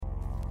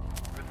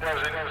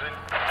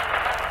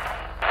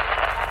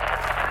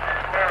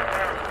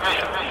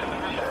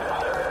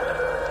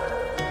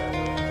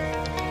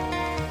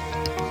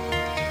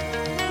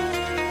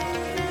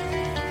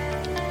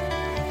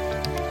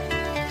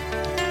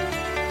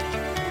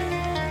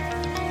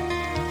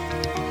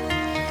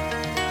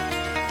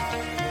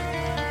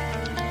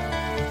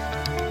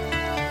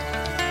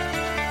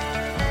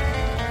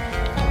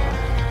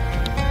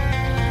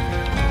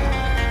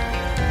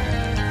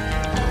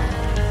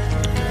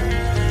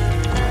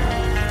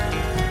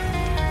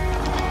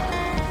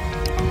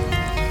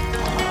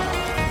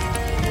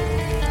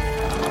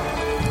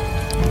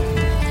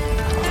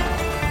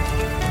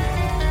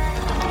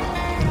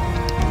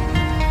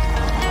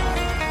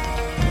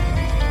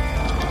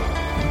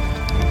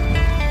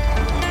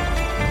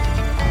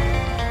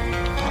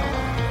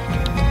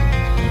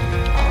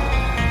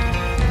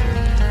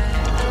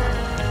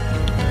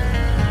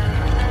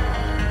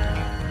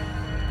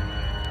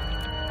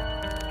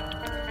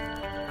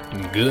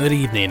Good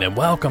evening and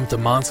welcome to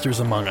Monsters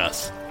Among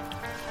Us.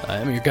 I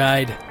am your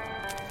guide,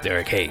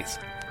 Derek Hayes.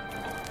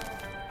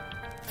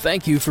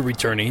 Thank you for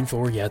returning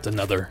for yet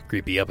another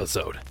creepy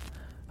episode.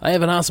 I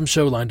have an awesome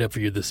show lined up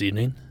for you this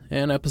evening,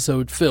 an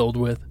episode filled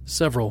with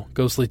several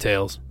ghostly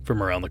tales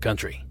from around the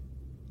country.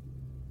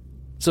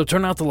 So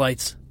turn out the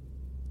lights,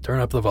 turn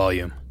up the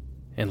volume,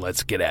 and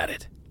let's get at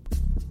it.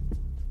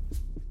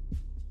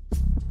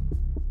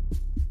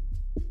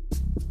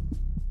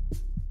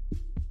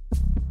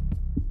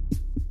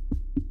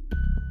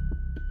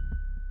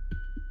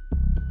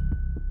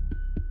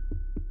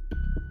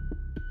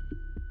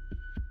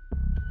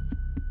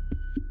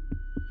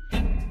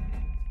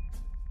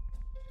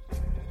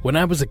 When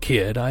I was a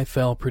kid, I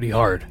fell pretty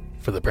hard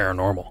for the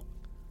paranormal.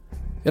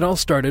 It all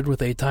started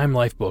with a Time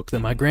Life book that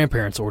my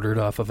grandparents ordered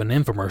off of an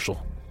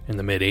infomercial in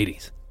the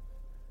mid-'80s.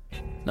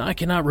 Now, I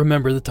cannot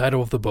remember the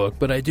title of the book,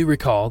 but I do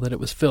recall that it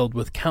was filled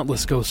with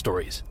countless ghost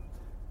stories.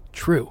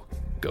 True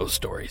ghost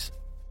stories.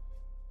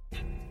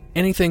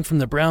 Anything from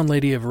the Brown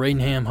Lady of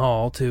Raynham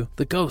Hall to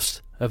the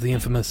ghost of the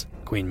infamous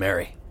Queen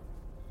Mary.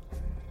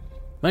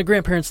 My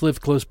grandparents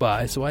lived close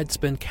by, so I'd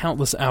spend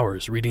countless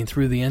hours reading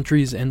through the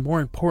entries and,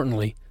 more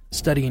importantly,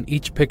 studying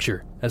each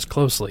picture as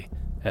closely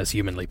as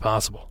humanly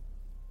possible.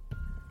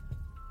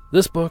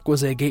 This book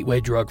was a gateway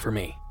drug for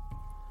me.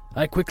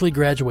 I quickly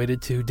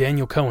graduated to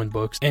Daniel Cohen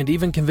books and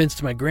even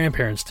convinced my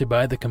grandparents to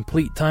buy the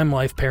complete Time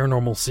Life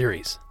Paranormal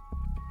series.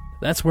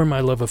 That's where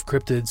my love of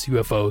cryptids,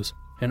 UFOs,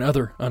 and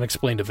other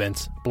unexplained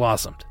events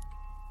blossomed.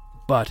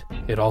 But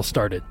it all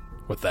started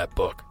with that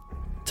book.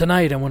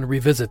 Tonight I want to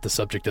revisit the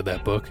subject of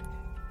that book,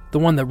 the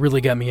one that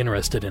really got me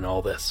interested in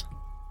all this: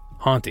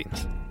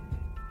 hauntings.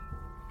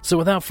 So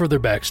without further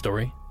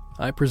backstory,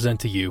 I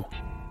present to you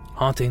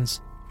hauntings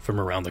from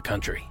around the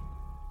country.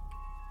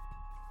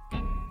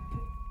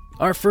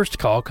 Our first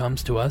call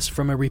comes to us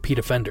from a repeat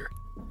offender.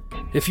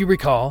 If you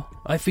recall,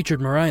 I featured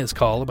Mariah's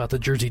call about the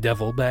Jersey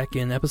Devil back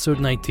in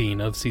episode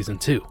 19 of season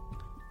 2.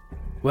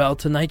 Well,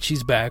 tonight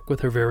she's back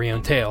with her very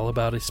own tale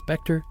about a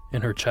specter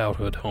in her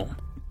childhood home.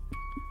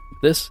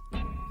 This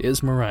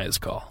is Mariah's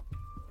call.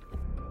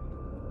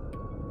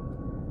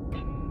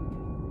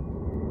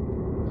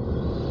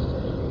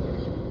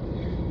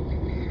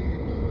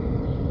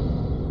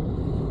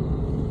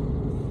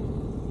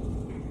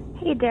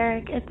 Hey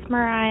Derek, it's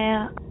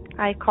Mariah.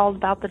 I called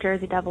about the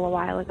Jersey Devil a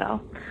while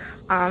ago.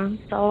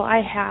 So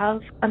I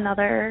have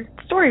another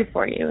story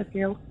for you if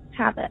you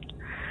have it.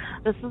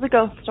 This is a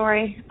ghost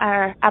story,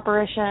 or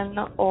apparition,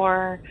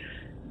 or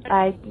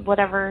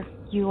whatever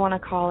you want to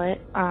call it.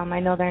 I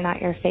know they're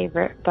not your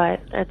favorite,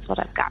 but it's what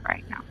I've got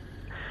right now.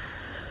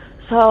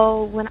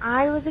 So when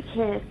I was a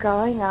kid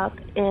growing up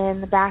in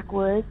the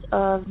backwoods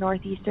of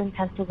northeastern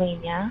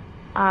Pennsylvania,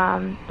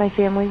 my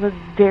family was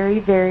very,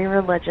 very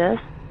religious.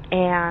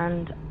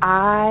 And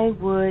I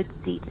would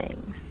see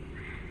things.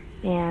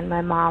 And my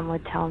mom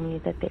would tell me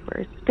that they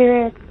were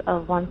spirits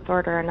of one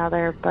sort or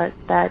another, but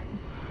that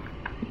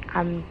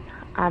I'm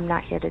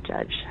not here to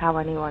judge how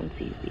anyone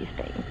sees these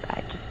things.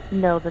 I just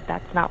know that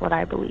that's not what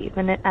I believe.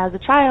 And as a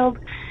child,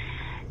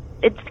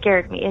 it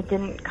scared me. It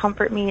didn't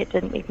comfort me. It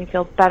didn't make me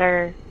feel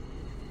better.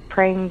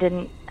 Praying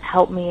didn't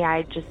help me.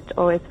 I just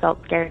always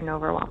felt scared and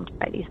overwhelmed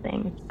by these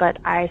things. But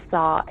I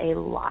saw a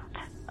lot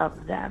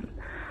of them.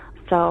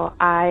 So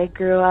I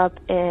grew up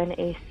in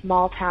a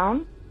small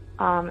town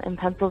in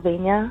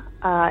Pennsylvania,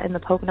 in the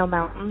Pocono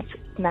Mountains,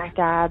 smack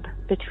dab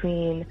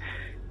between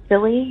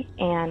Philly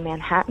and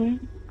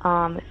Manhattan.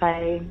 If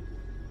I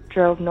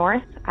drove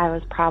north, I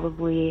was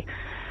probably,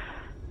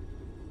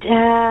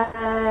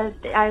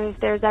 if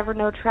there's ever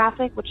no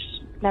traffic, which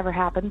never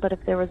happened, but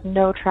if there was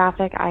no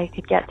traffic, I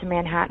could get to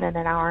Manhattan in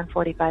an hour and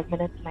 45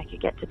 minutes, and I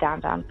could get to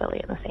downtown Philly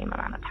in the same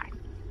amount of time.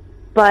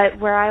 But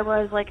where I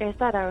was, like I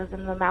said, I was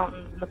in the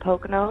mountains, in the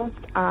Poconos,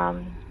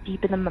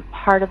 deep in the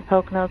heart of the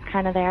Poconos,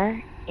 kind of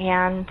there,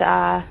 and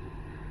a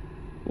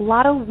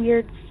lot of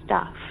weird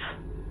stuff.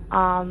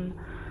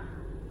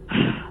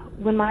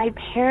 When my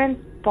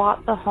parents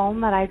bought the home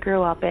that I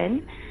grew up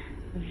in,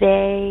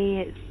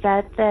 they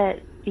said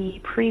that the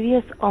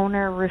previous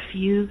owner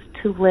refused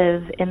to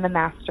live in the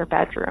master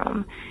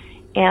bedroom.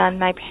 And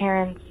my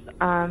parents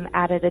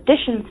added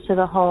additions to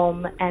the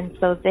home, and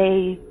so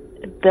they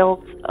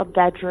built a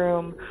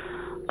bedroom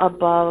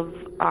above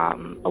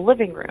a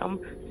living room.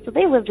 So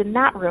they lived in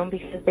that room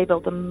because they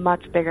built a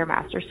much bigger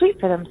master suite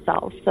for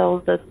themselves.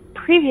 So the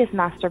previous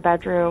master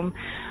bedroom,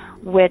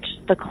 which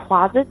the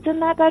closets in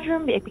that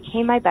bedroom, it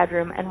became my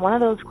bedroom. And one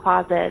of those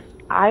closets,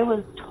 I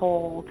was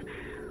told,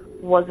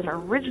 wasn't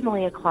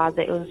originally a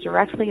closet. It was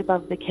directly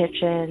above the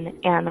kitchen,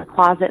 and the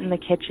closet in the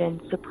kitchen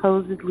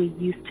supposedly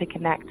used to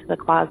connect to the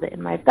closet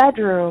in my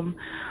bedroom.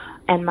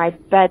 And my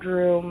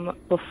bedroom,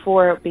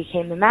 before it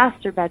became the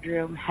master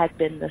bedroom, had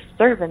been the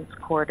servants'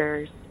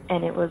 quarters,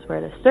 and it was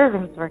where the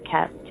servants were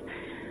kept.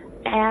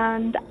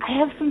 And I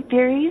have some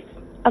theories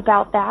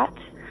about that,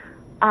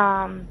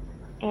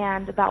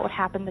 and about what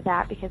happened to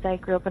that, because I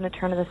grew up in a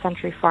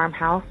turn-of-the-century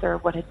farmhouse, or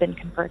what had been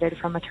converted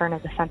from a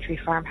turn-of-the-century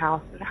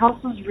farmhouse. And the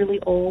house was really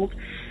old,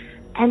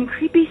 and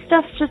creepy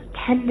stuff just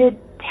tended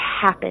to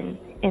happen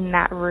in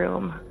that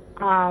room.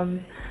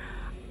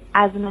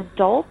 As an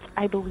adult,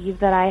 I believe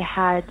that I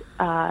had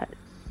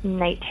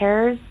night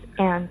terrors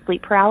and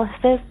sleep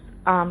paralysis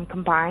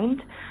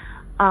combined.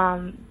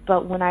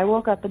 But when I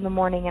woke up in the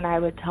morning and I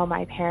would tell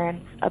my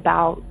parents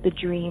about the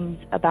dreams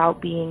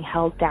about being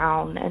held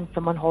down and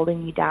someone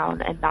holding me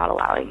down and not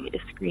allowing me to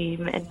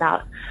scream and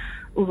not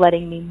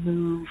letting me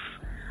move,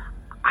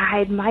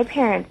 my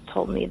parents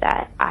told me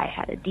that I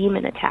had a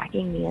demon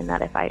attacking me and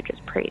that if I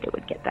just prayed, it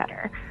would get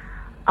better.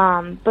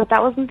 But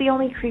that wasn't the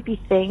only creepy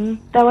thing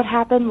that would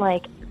happen.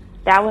 Like,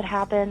 that would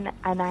happen,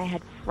 and I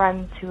had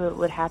friends who it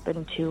would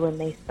happen to when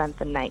they spent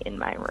the night in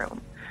my room.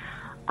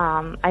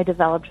 I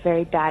developed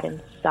very bad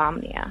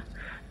insomnia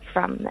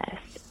from this.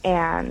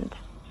 And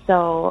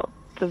so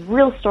the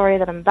real story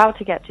that I'm about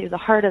to get to, the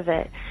heart of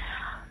it,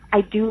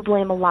 I do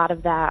blame a lot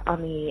of that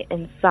on the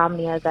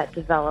insomnia that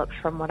developed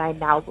from what I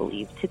now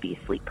believe to be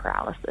sleep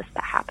paralysis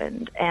that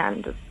happened,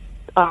 and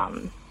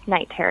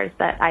night terrors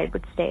that I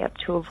would stay up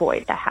to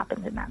avoid that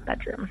happened in that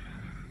bedroom.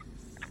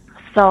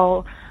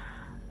 So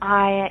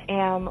I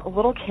am a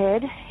little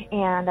kid,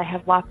 and I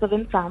have lots of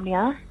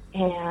insomnia,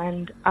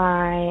 and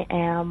I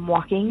am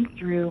walking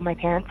through my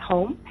parents'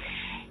 home,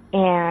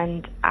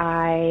 and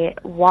I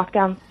walk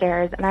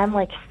downstairs, and I'm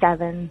like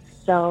 7,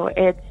 so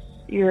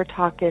you're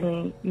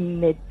talking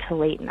mid to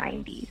late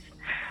 90s,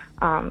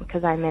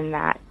 because I'm in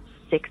that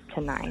 6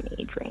 to 9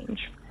 age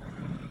range.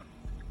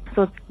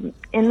 So it's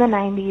in the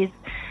 90s,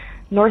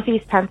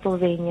 northeast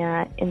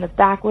Pennsylvania, in the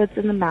backwoods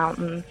in the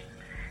mountains,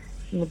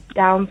 in the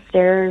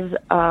downstairs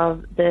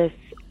of this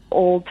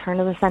old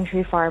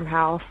turn-of-the-century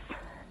farmhouse,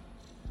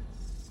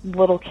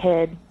 little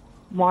kid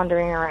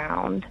wandering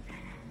around,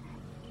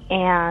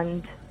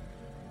 and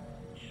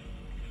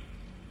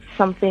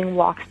something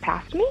walks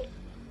past me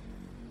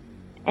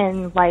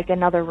in like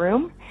another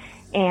room,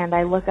 and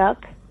I look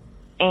up,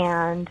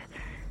 and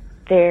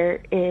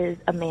there is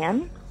a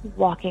man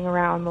walking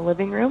around the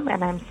living room,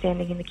 and I'm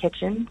standing in the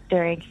kitchen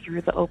staring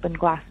through the open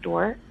glass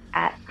door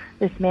at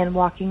this man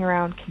walking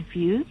around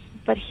confused,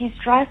 but he's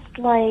dressed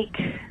like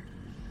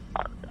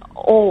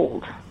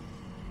old,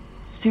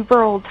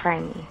 super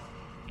old-timey.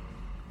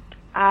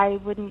 I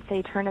wouldn't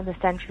say turn of the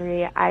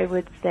century, I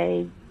would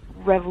say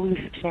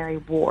Revolutionary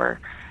War.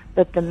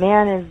 But the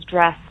man is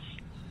dressed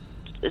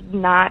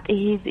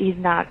he's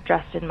not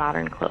dressed in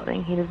modern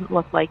clothing. He doesn't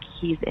look like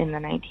he's in the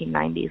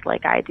 1990s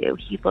like I do.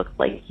 He looks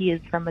like he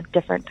is from a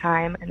different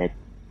time and a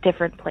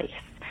different place.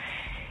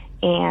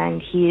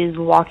 And he is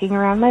walking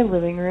around my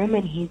living room,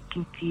 and he's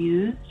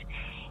confused,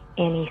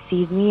 and he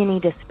sees me and he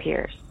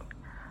disappears.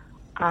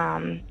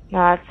 Now,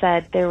 that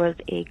said, there was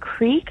a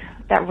creek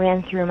that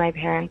ran through my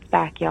parents'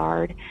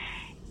 backyard,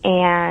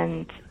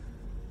 and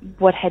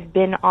what had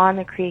been on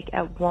the creek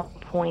at one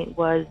point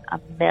was a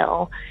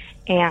mill.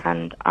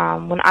 And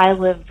when I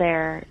lived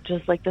there,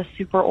 just like the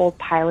super old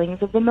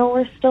pilings of the mill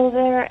were still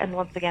there. And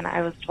once again,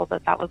 I was told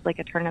that that was like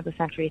a turn of the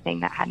century thing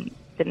that hadn't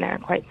been there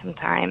in quite some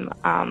time.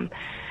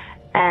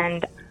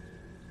 And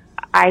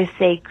I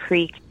say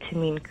creek to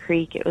mean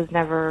creek. It was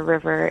never a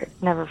river. It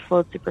never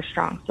flowed super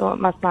strong. So it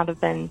must not have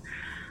been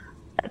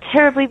a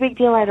terribly big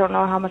deal. I don't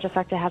know how much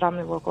effect it had on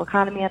the local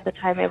economy at the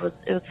time. It was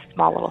a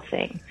small little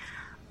thing.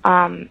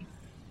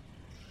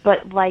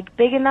 But like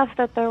big enough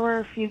that there were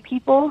a few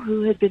people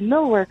who had been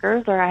mill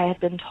workers, or I had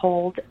been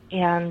told,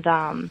 and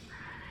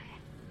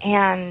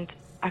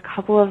a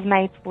couple of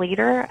nights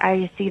later,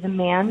 I see the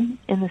man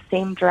in the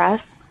same dress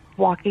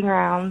walking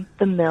around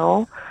the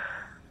mill,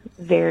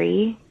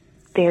 very,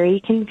 very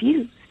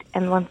confused.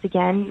 And once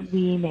again,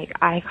 we make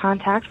eye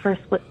contact for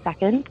a split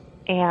second,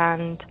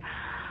 and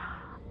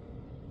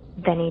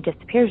then he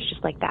disappears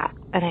just like that,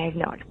 and I have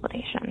no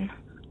explanation.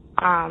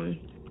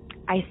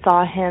 I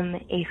saw him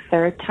a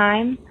third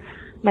time.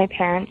 My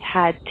parents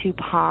had 2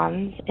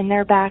 ponds in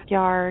their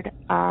backyard,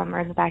 or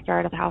in the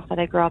backyard of the house that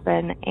I grew up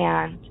in,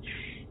 and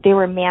they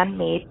were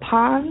man-made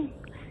ponds.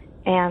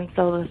 And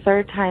so the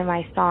third time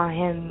I saw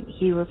him,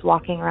 he was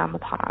walking around the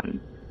pond,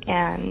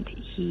 and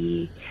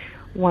he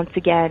once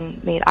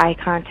again made eye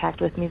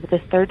contact with me. But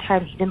this third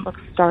time, he didn't look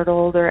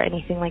startled or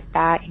anything like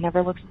that. He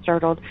never looked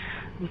startled.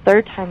 The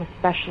third time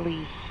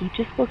especially, he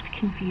just looked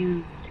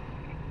confused.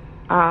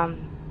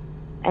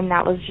 And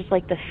that was just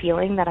like the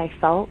feeling that I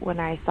felt when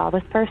I saw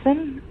this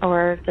person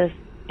or this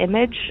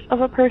image of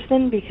a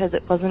person, because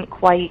it wasn't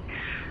quite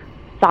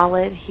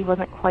solid. He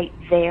wasn't quite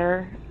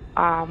there.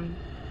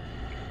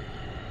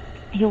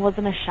 He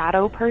wasn't a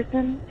shadow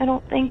person, I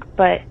don't think,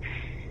 but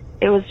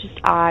it was just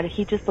odd.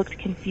 He just looked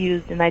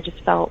confused, and I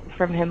just felt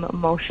from him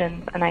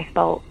emotions, and I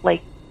felt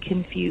like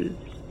confused,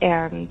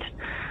 and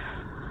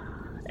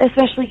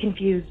especially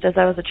confused as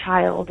I was a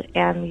child,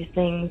 and these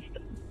things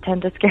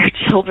tend to scare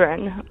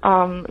children.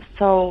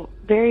 So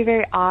very,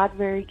 very odd,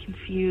 very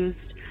confused.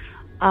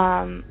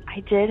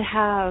 I did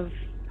have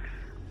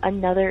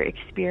another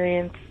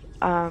experience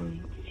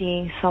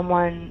seeing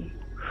someone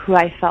who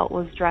I felt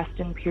was dressed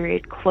in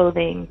period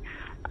clothing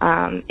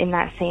in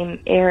that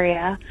same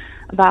area,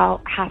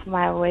 about half a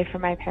mile away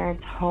from my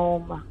parents'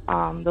 home.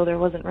 Though there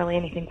wasn't really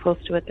anything close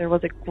to it, there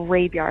was a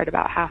graveyard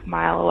about half a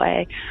mile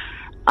away.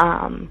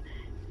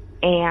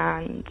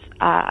 And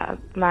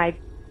my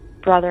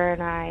brother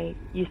and I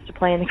used to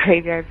play in the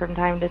graveyard from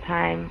time to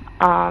time.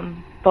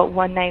 But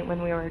one night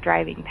when we were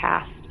driving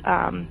past,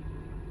 kind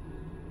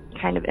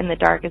of in the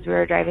dark as we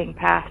were driving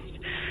past,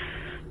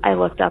 I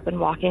looked up and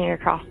walking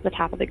across the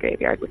top of the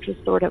graveyard, which was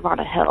sort of on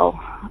a hill,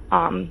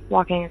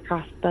 walking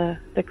across the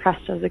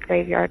crest of the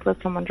graveyard was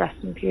someone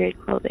dressed in period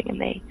clothing,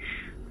 and they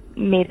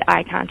made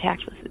eye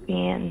contact with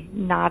me and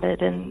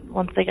nodded. And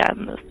once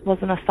again, this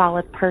wasn't a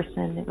solid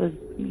person. It was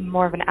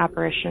more of an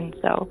apparition.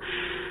 So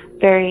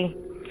very,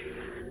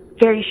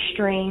 very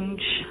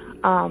strange.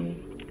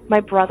 My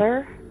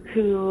brother,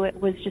 who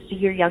was just a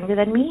year younger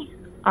than me,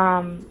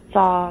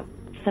 saw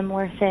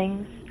similar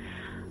things.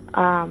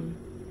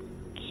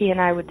 He and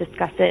I would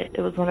discuss it.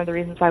 It was one of the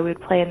reasons why we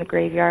would play in the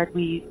graveyard.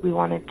 We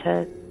wanted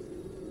to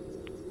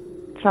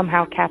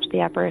somehow catch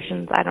the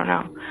apparitions. I don't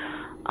know.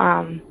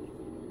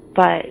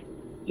 But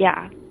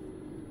yeah,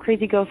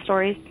 crazy ghost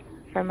stories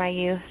from my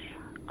youth.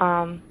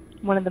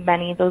 One of the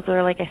many. Those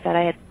were, like I said,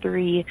 I had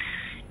 3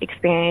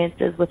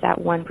 experiences with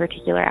that one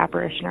particular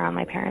apparition around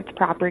my parents'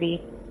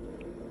 property.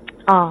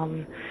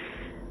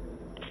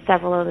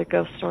 Several other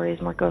ghost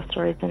stories, more ghost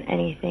stories than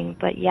anything.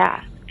 But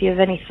yeah, if you have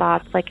any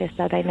thoughts, like I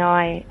said, I know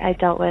I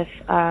dealt with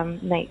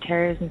night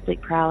terrors and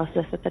sleep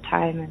paralysis at the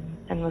time,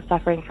 and was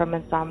suffering from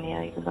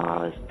insomnia, even though I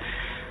was,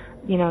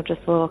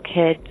 just a little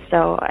kid.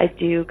 So I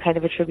do kind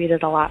of attribute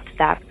it a lot to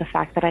that. The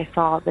fact that I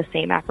saw the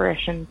same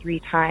apparition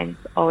 3 times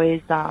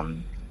always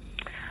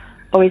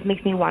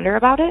makes me wonder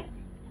about it.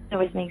 It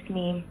always makes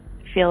me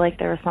feel like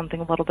there was something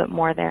a little bit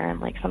more there,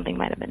 and like something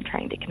might have been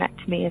trying to connect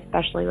to me,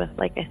 especially with,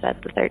 like I said,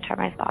 the third time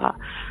I saw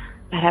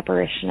that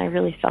apparition. I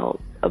really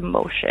felt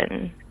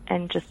emotion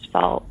and just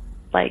felt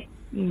like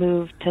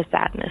moved to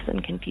sadness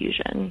and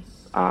confusion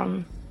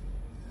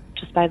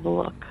just by the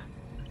look.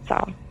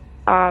 So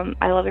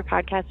I love your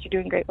podcast. You're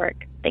doing great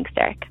work. Thanks,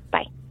 Derek.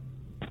 Bye.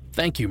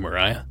 Thank you,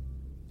 Mariah.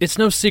 It's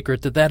no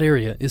secret that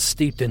area is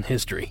steeped in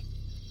history.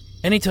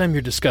 Anytime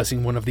you're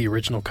discussing one of the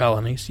original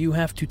colonies, you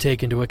have to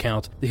take into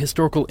account the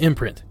historical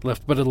imprint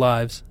left by the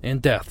lives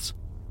and deaths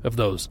of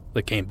those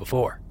that came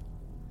before.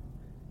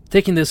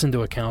 Taking this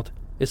into account,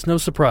 it's no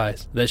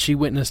surprise that she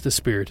witnessed a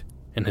spirit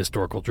in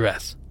historical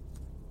dress.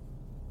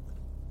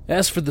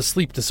 As for the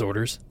sleep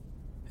disorders,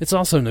 it's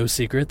also no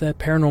secret that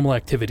paranormal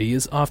activity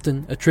is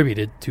often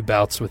attributed to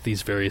bouts with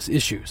these various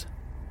issues.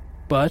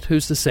 But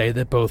who's to say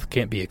that both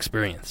can't be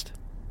experienced?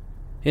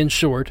 In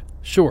short,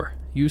 sure,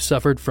 you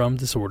suffered from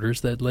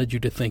disorders that led you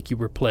to think you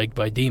were plagued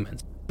by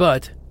demons,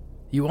 but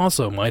you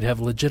also might have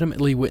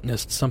legitimately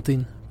witnessed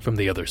something from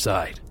the other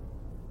side.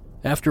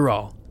 After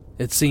all,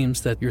 it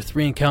seems that your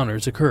 3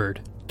 encounters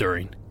occurred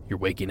during your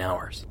waking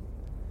hours.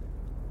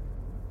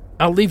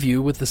 I'll leave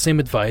you with the same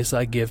advice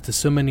I give to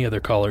so many other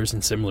callers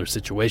in similar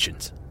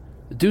situations.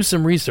 Do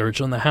some research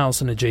on the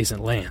house and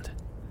adjacent land.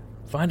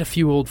 Find a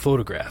few old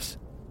photographs.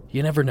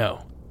 You never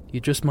know.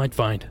 You just might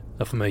find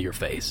a familiar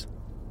face.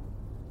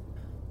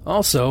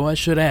 Also, I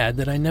should add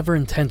that I never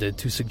intended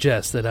to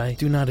suggest that I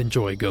do not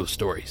enjoy ghost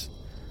stories.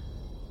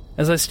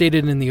 As I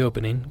stated in the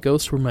opening,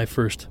 ghosts were my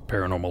first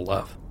paranormal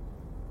love.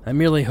 I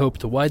merely hope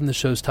to widen the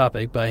show's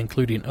topic by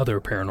including other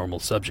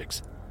paranormal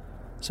subjects.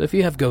 So if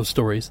you have ghost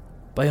stories,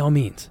 by all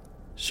means,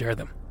 share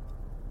them.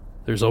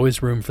 There's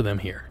always room for them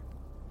here.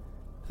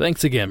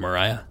 Thanks again,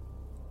 Mariah.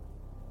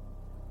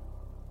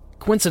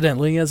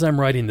 Coincidentally, as I'm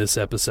writing this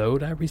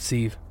episode, I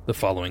receive the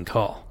following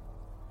call.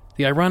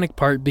 The ironic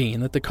part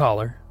being that the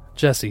caller,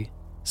 Jesse,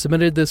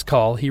 submitted this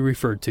call he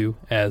referred to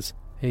as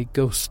a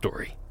ghost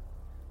story.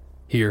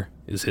 Here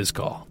is his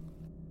call.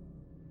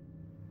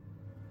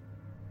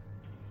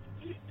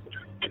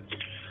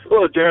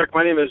 Hello, Derek.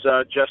 My name is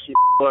Jesse.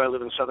 I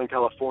live in Southern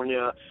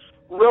California.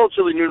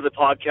 Relatively new to the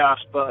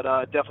podcast, but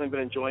definitely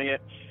been enjoying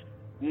it.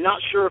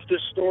 Not sure if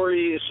this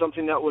story is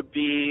something that would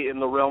be in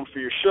the realm for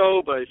your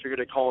show, but I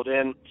figured I'd call it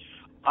in.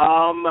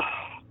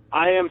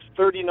 I am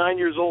 39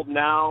 years old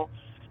now.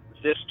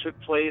 This took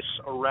place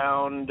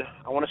around,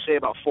 I want to say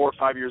about 4 or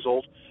 5 years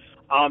old.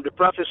 To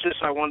preface this,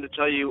 I wanted to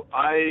tell you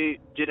I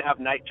did have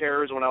night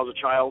terrors when I was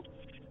a child.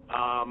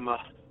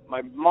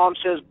 My mom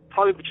says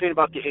probably between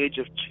about the age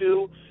of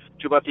 2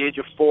 to about the age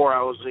of 4,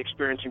 I was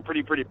experiencing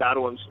pretty bad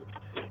ones.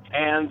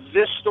 And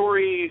this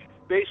story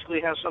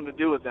basically has something to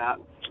do with that.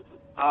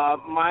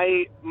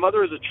 My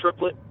mother is a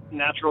triplet,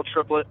 natural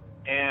triplet,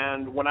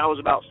 and when I was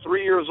about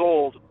 3 years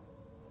old,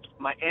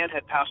 my aunt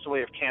had passed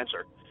away of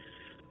cancer.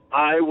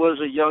 I was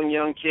a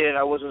young kid.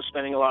 I wasn't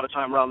spending a lot of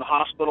time around the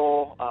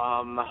hospital.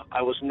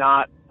 I was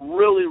not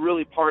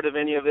really part of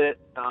any of it.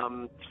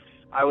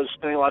 I was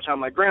spending a lot of time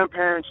with my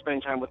grandparents,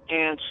 spending time with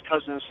aunts,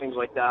 cousins, things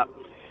like that.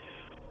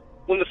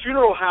 When the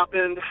funeral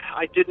happened,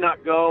 I did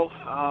not go.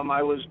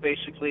 I was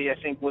basically, I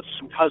think, with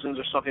some cousins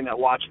or something that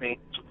watched me.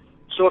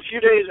 So a few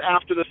days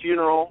after the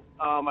funeral,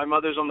 my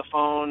mother's on the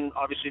phone,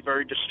 obviously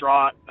very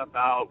distraught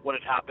about what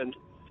had happened.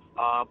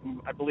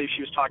 I believe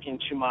she was talking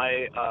to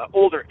my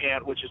older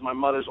aunt, which is my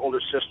mother's older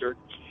sister,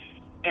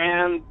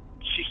 and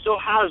she still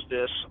has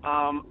this.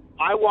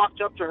 I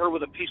walked up to her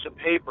with a piece of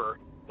paper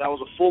that was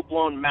a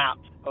full-blown map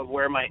of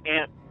where my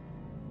aunt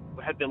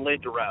had been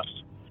laid to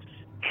rest,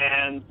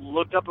 and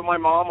looked up at my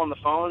mom on the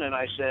phone, and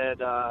I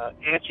said,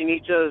 Auntie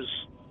Nita's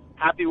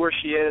happy where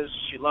she is.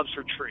 She loves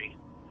her tree.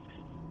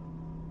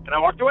 And I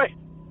walked away.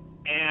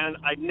 And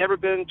I'd never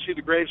been to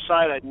the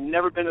gravesite. I'd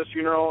never been to the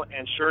funeral.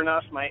 And sure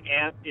enough, my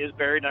aunt is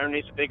buried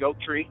underneath a big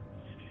oak tree.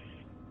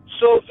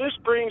 So this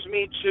brings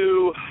me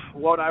to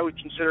what I would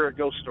consider a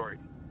ghost story.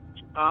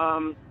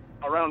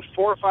 Around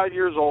 4 or 5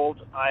 years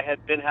old, I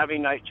had been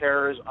having night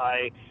terrors.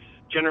 I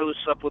generally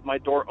slept with my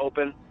door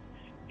open.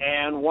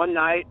 And one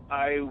night,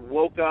 I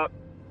woke up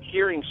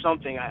hearing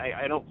something.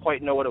 I don't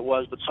quite know what it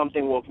was, but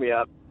something woke me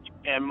up.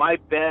 And my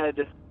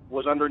bed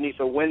was underneath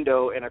a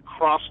window, and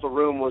across the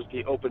room was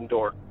the open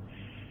door.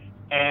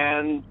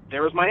 And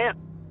there was my aunt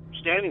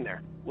standing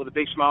there with a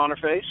big smile on her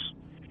face.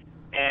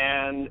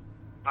 And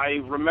I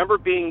remember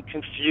being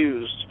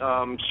confused.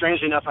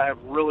 Strangely enough, I have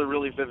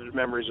really vivid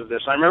memories of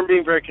this. I remember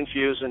being very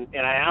confused, and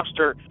I asked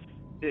her,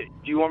 do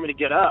you want me to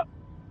get up?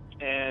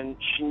 And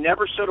she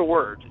never said a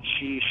word.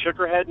 She shook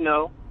her head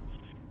no,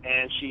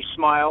 and she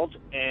smiled,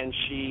 and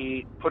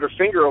she put her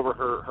finger over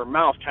her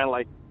mouth, kind of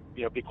like,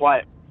 be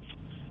quiet.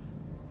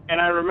 And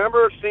I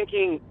remember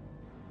thinking,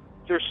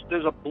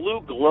 there's a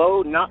blue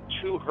glow, not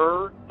to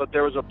her, but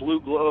there was a blue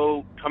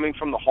glow coming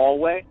from the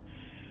hallway.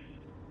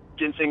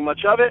 Didn't think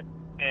much of it,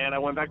 and I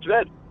went back to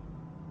bed.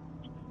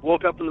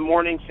 Woke up in the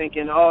morning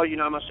thinking,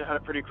 I must have had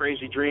a pretty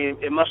crazy dream.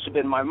 It must have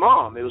been my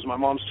mom. It was my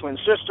mom's twin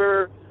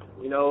sister,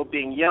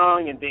 being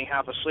young and being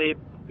half asleep,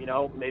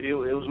 maybe it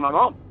was my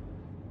mom.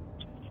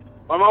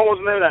 My mom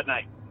wasn't there that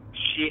night.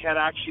 She had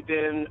actually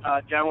been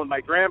down with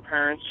my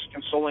grandparents,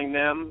 consoling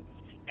them,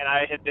 and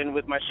I had been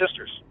with my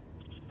sisters.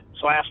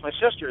 So I asked my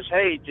sisters,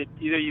 hey, did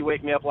either of you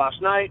wake me up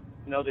last night?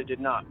 No, they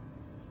did not.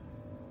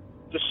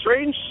 The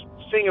strange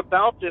thing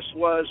about this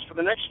was, for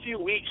the next few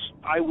weeks,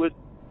 I would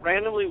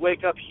randomly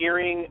wake up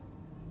hearing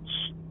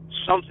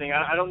something.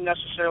 I don't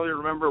necessarily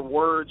remember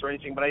words or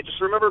anything, but I just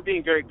remember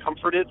being very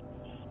comforted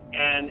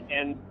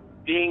and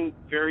being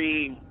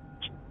very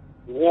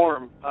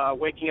warm,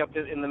 waking up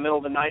in the middle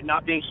of the night,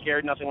 not being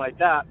scared, nothing like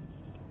that.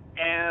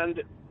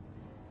 And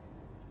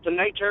the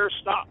night terror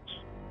stopped.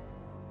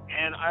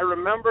 And I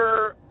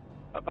remember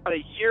about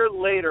a year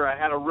later, I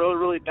had a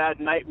really bad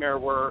nightmare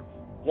where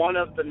one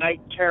of the night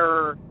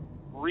terror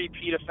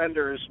repeat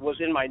offenders was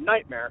in my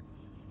nightmare,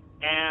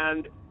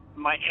 and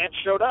my aunt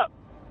showed up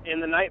in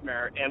the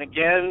nightmare. And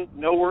again,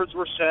 no words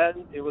were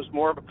said. It was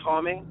more of a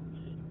calming,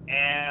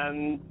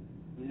 and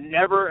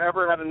never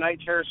ever had a night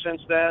terror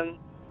since then.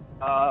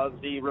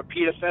 The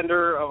repeat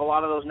offender of a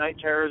lot of those night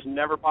terrors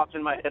never popped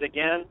in my head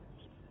again.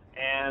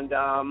 And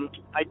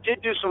I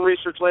did do some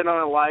research later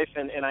on in life,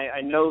 and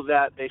I know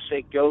that they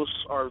say ghosts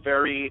are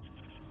very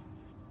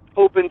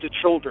open to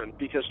children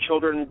because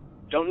children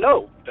don't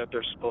know that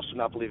they're supposed to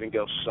not believe in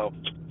ghosts. So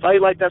if you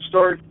like that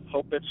story,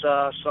 hope it's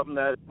something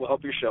that will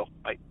help your show.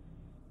 Bye.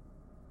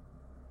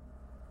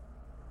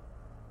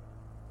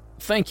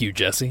 Thank you,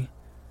 Jesse.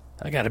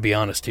 I gotta be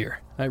honest here.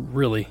 I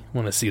really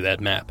want to see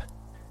that map.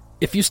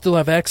 If you still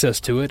have access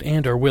to it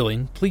and are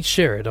willing, please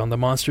share it on the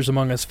Monsters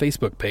Among Us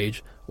Facebook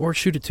page or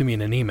shoot it to me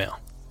in an email.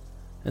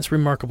 It's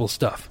remarkable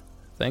stuff.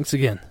 Thanks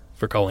again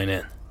for calling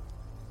in.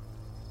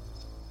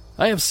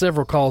 I have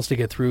several calls to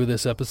get through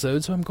this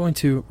episode, so I'm going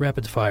to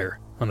rapid fire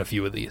on a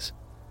few of these.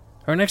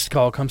 Our next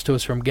call comes to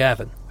us from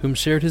Gavin, whom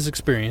shared his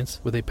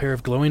experience with a pair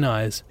of glowing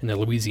eyes in the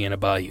Louisiana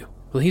bayou.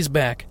 Well, he's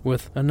back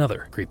with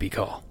another creepy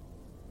call.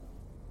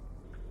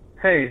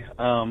 Hey,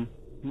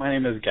 my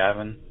name is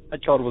Gavin. I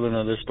called with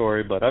another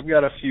story, but I've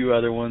got a few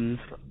other ones.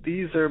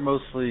 These are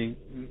mostly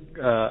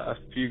a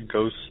few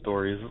ghost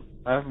stories.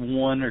 I have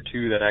one or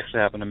two that actually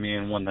happened to me,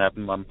 and one that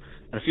happened to and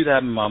a few that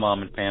happened to my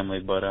mom and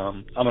family. But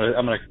I'm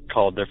gonna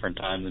call different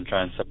times and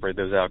try and separate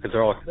those out because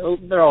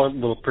they're all a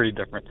little pretty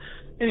different.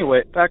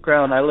 Anyway,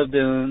 background: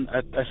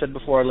 I said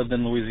before I lived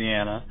in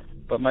Louisiana,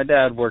 but my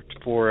dad worked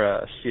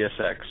for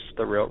CSX,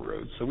 the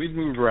railroad, so we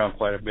moved around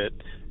quite a bit.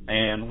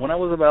 And when I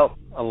was about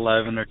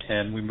 11 or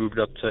 10, we moved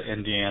up to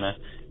Indiana.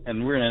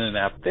 and we're in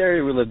Indianapolis. The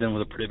area we lived in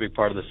was a pretty big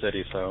part of the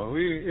city, so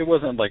it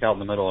wasn't like out in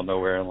the middle of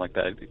nowhere and like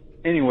that.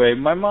 Anyway,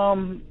 my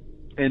mom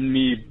and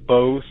me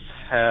both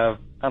have,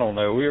 I don't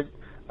know,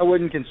 I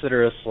wouldn't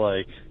consider us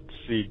like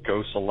see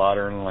ghosts a lot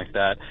or anything like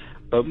that.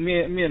 But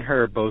me and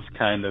her both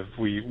kind of,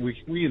 we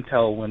can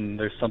tell when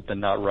there's something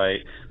not right.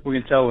 We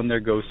can tell when there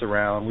are ghosts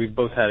around. We've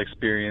both had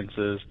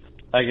experiences.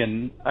 I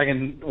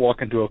can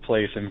walk into a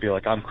place and be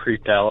like, I'm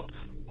creeped out,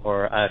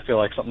 or I feel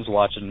like something's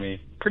watching me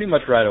pretty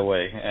much right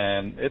away.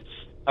 And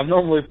I'm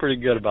normally pretty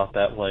good about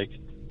that. Like,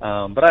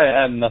 but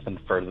I have nothing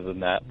further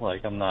than that.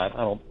 Like, I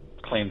don't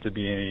claim to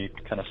be any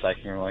kind of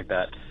psychic or like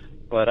that.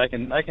 But I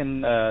can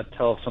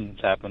tell if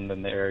something's happened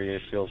in the area.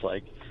 It feels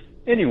like.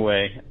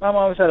 Anyway, my mom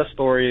always had a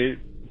story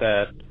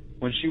that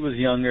when she was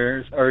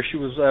younger, or she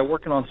was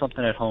working on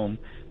something at home,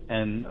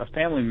 and a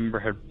family member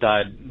had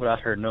died without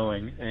her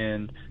knowing,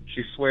 and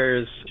she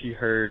swears she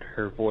heard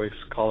her voice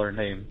call her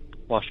name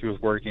while she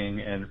was working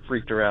and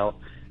freaked her out,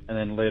 and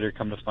then later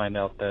come to find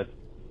out that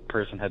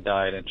person had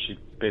died and she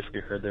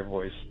basically heard their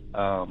voice.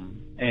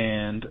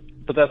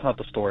 But that's not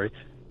the story.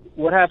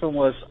 What happened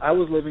was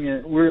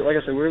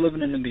we were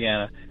living in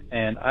Indiana,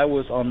 and I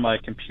was on my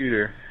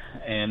computer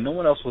and no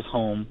one else was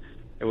home.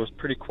 It was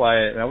pretty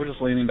quiet, and I was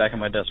just leaning back at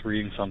my desk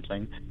reading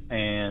something,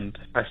 and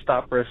I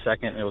stopped for a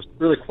second, and it was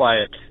really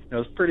quiet. And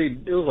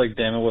it was like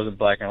dim, it wasn't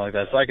black or like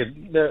that, so I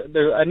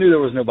knew there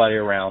was nobody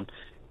around,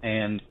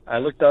 and I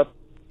looked up,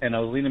 and I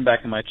was leaning back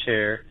in my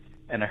chair,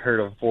 and I heard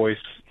a voice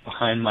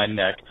behind my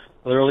neck,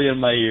 literally in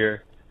my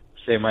ear,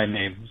 say my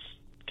name,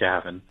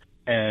 Gavin,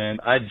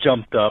 and I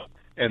jumped up,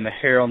 and the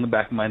hair on the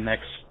back of my neck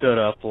stood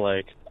up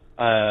like,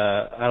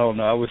 I don't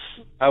know,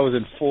 I was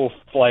in full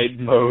flight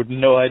mode,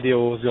 no idea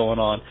what was going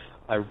on.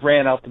 I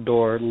ran out the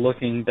door,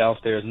 looking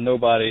downstairs.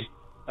 Nobody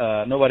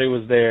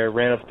was there.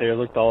 Ran upstairs,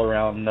 looked all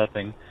around,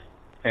 nothing.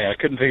 And I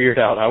couldn't figure it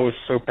out. I was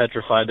so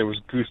petrified. There was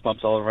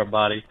goosebumps all over my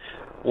body.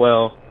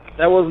 Well,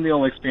 that wasn't the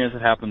only experience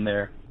that happened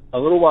there. A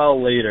little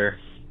while later,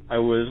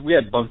 we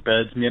had bunk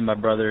beds, me and my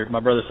brother. My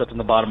brother slept on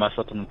the bottom, I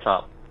slept on the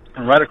top.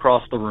 And right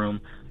across the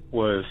room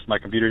was my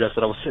computer desk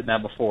that I was sitting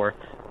at before.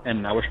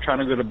 And I was trying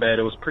to go to bed.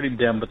 It was pretty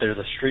dim, but there's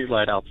a street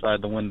light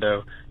outside the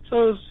window.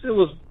 So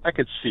I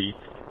could see.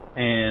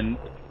 And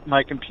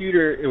my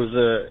computer, it was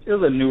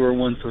a newer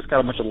one, so it's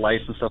got a bunch of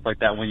lights and stuff like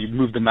that. When you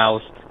move the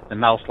mouse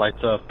lights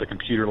up, the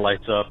computer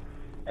lights up,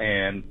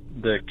 and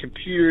the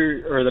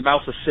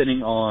mouse is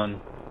sitting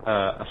on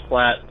a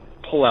flat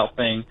pull-out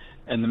thing,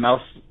 and the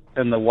mouse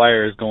and the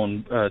wire is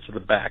going to the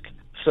back.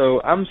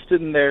 So I'm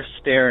sitting there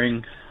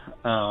staring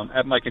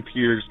at my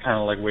computer, just kind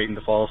of like waiting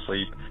to fall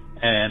asleep,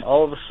 and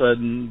all of a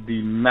sudden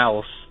the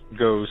mouse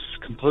goes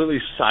completely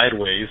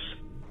sideways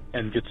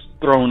and gets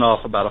thrown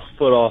off about a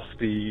foot off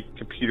the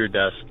computer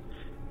desk,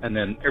 and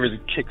then everything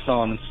kicks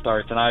on and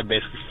starts, and I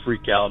basically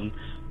freak out and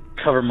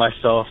cover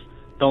myself,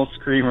 don't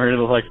scream or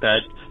anything like that,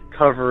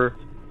 cover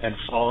and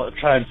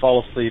try and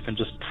fall asleep and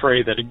just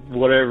pray that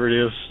whatever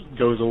it is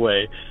goes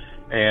away.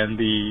 And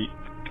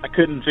I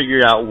couldn't figure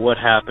out what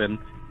happened,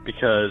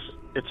 because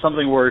if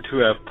something were to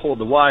have pulled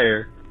the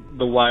wire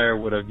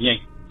would have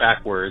yanked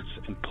backwards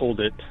and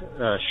pulled it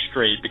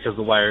straight, because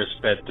the wire is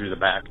fed through the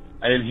back.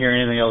 I didn't hear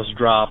anything else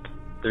drop.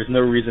 There's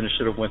no reason it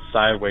should have went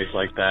sideways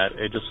like that.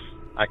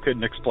 I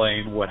couldn't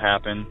explain what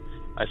happened.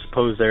 I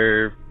suppose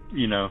there,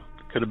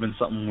 could have been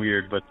something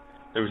weird, but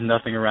there was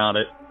nothing around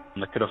it.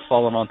 And I could have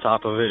fallen on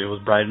top of it. It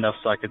was bright enough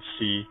so I could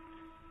see,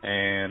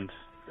 and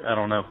I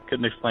don't know,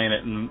 couldn't explain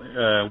it.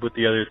 And with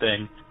the other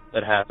thing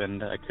that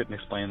happened, I couldn't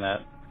explain that.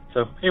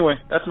 So anyway,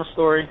 that's my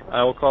story.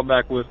 I will call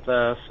back with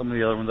some of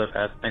the other ones I've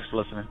had. Thanks for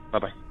listening.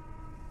 Bye-bye.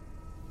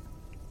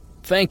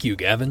 Thank you,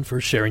 Gavin,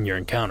 for sharing your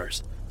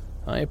encounters.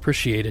 I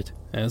appreciate it,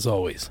 as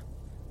always.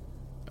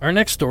 Our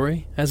next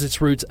story has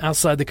its roots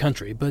outside the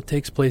country, but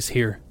takes place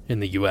here in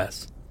the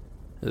U.S.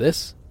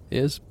 This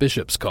is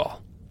Bishop's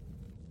Call.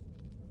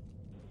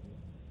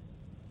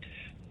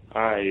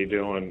 Hi, how you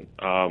doing?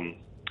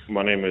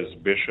 My name is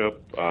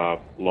Bishop,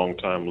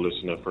 long-time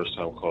listener,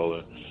 first-time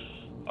caller.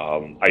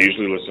 I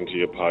usually listen to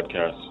your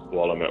podcast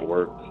while I'm at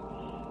work,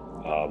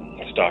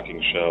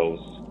 stocking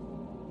shelves,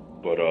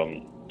 but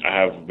I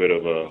have a bit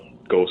of a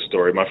ghost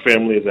story. My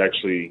family is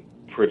actually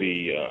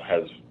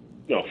has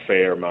a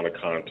fair amount of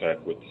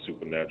contact with the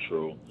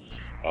supernatural.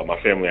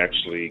 My family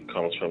actually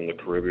comes from the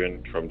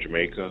Caribbean, from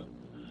Jamaica.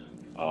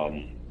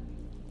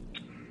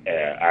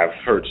 I've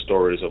heard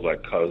stories of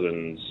like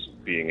cousins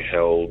being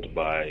held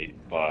by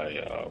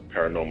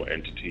paranormal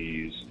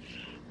entities,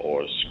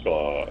 or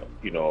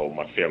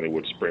my family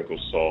would sprinkle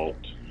salt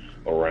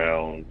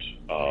around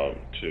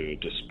to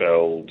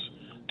dispel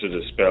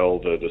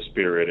the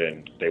spirit,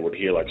 and they would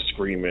hear like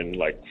screaming,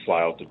 like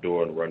fly out the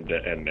door and run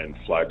and then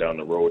fly down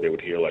the road. They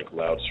would hear like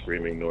loud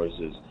screaming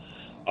noises.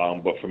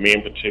 But for me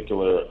in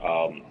particular,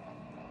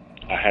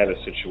 I had a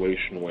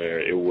situation where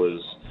it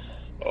was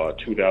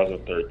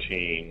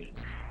 2013,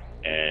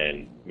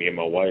 and me and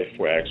my wife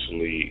were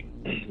actually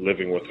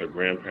living with her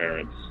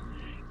grandparents,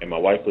 and my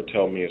wife would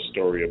tell me a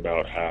story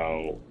about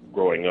how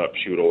growing up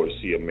she would always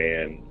see a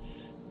man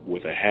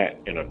with a hat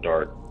and a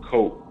dark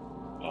coat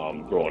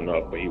growing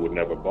up, but he would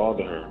never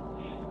bother her.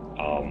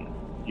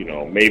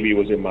 Maybe it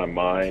was in my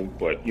mind,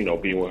 but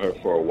being with her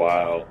for a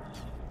while,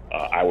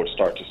 I would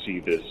start to see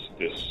this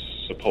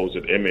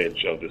supposed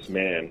image of this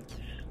man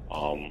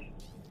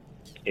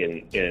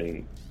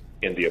in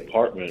the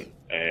apartment,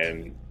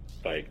 and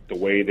like the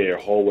way their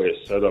hallway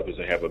is set up is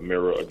they have a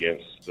mirror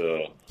against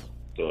the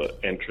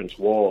entrance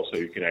wall, so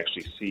you can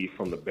actually see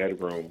from the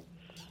bedroom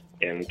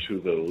into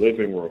the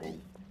living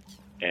room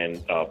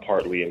and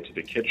partly into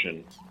the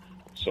kitchen.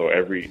 So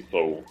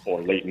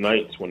on late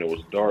nights when it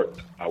was dark,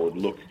 I would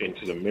look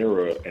into the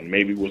mirror, and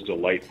maybe it was the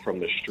light from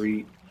the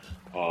street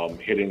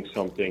hitting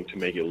something to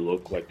make it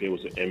look like there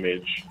was an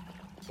image.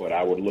 But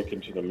I would look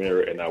into the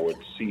mirror and I would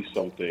see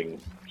something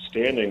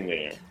standing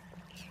there.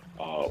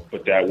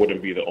 But that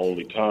wouldn't be the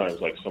only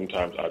times. Like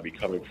sometimes I'd be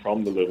coming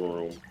from the living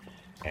room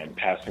and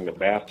passing the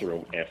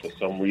bathroom, and for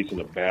some reason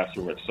the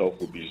bathroom itself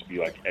would just be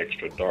like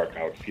extra dark.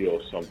 I would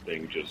feel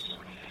something just,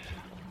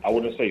 I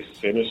wouldn't say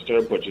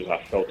sinister, but just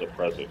I felt a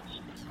presence.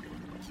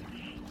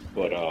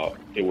 But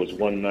it was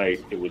one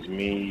night, it was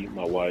me,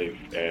 my wife,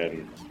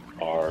 and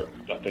I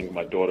think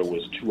my daughter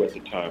was 2 at the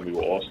time. We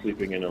were all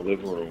sleeping in a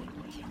living room,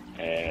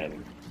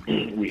 and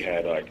we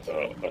had like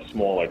a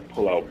small like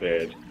pull-out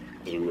bed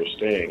because we were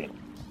staying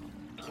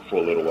for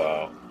a little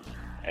while.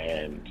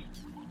 And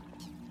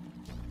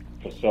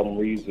for some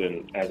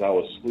reason, as I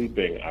was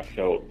sleeping, I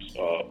felt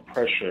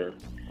pressure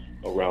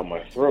around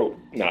my throat.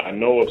 Now, I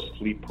know of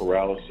sleep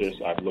paralysis.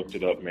 I've looked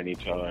it up many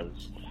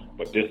times,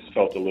 but this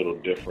felt a little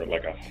different.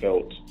 Like I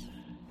felt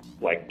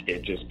like I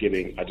just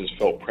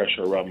felt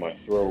pressure around my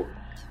throat.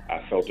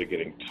 I felt it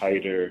getting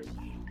tighter.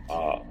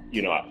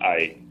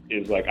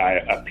 It's like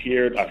I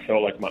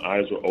felt like my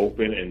eyes were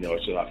open, and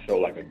I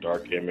felt like a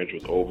dark image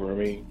was over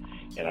me,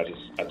 and I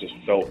just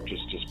felt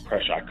just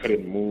pressure. I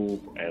couldn't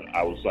move, and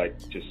I was like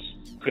just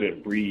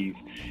couldn't breathe,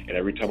 and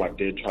every time I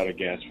did try to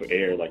gasp for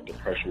air, like the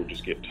pressure would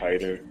just get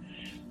tighter.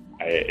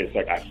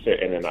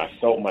 And then I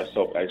felt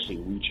myself actually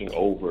reaching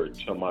over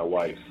to my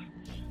wife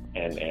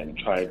and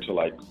trying to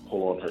like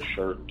pull on her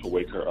shirt to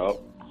wake her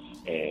up,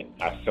 and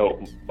I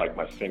felt like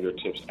my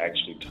fingertips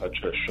actually touch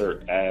her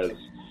shirt as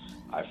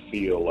I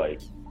feel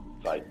like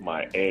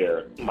my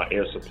air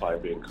supply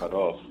being cut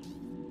off.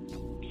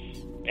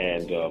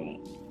 And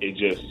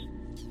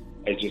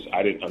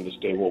I didn't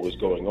understand what was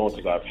going on,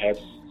 because I've had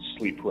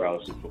sleep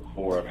paralysis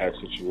before. I've had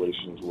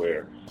situations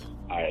where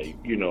I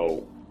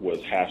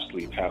was half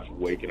asleep, half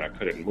awake, and I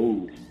couldn't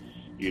move.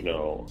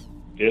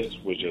 This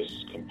was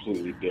just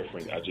completely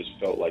different. I just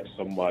felt like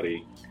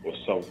somebody or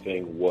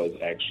something was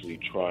actually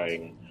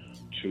trying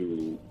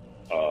to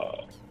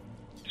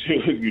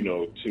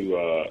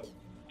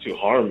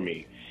harm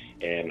me,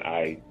 and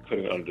I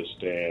couldn't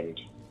understand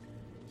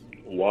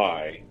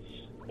why,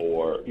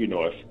 or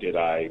if did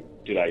I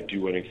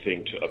do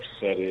anything to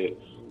upset it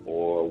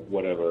or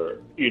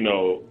whatever,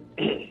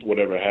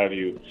 whatever have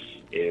you.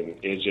 And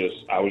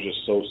I was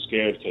just so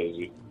scared, because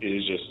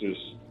it's just this.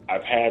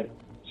 I've had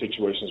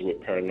situations with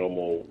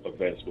paranormal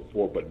events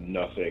before, but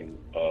nothing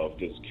of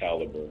this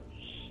caliber.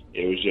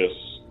 It was just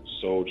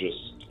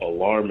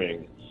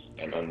alarming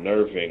and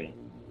unnerving.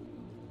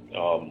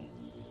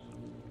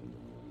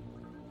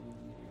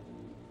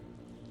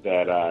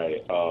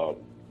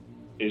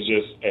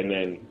 And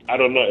then I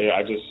don't know. It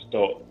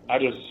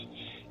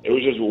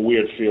was just a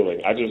weird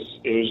feeling.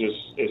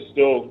 It's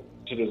still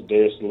to this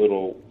day, it's a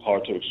little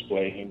hard to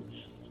explain,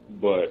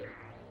 but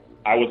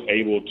I was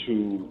able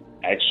to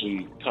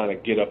actually kind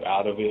of get up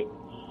out of it.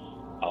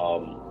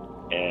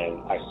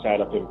 And I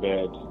sat up in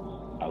bed,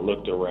 I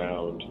looked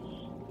around,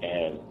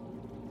 and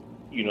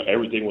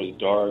everything was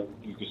dark.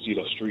 You could see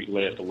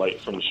the light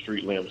from the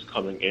street lamps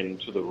coming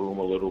into the room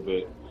a little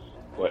bit,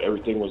 but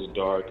everything was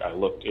dark. I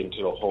looked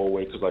into the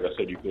hallway, because like I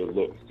said, you could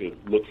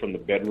look from the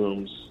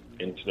bedrooms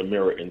into the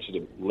mirror into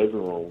the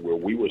living room where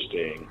we were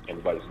staying,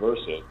 and vice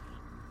versa.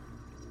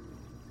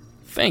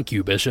 Thank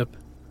you, Bishop.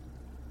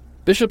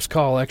 Bishop's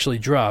call actually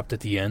dropped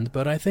at the end,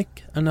 but I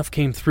think enough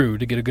came through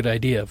to get a good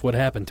idea of what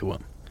happened to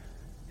him.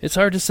 It's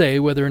hard to say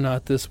whether or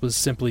not this was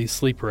simply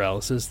sleep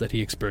paralysis that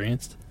he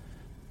experienced.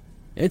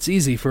 It's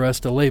easy for us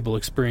to label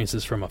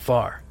experiences from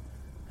afar,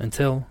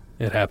 until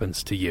it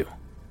happens to you.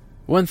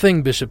 One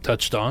thing Bishop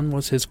touched on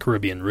was his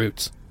Caribbean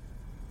roots.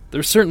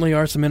 There certainly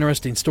are some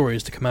interesting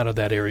stories to come out of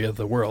that area of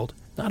the world,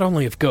 not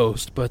only of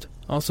ghosts, but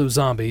also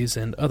zombies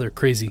and other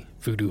crazy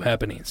voodoo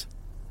happenings.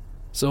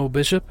 So,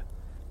 Bishop,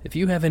 if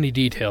you have any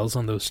details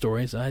on those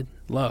stories, I'd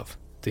love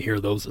to hear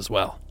those as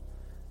well.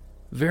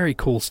 Very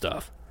cool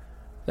stuff.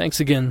 Thanks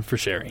again for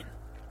sharing.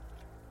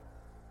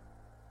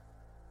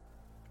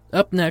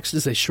 Up next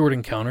is a short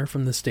encounter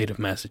from the state of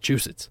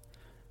Massachusetts.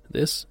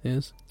 This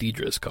is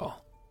Deidre's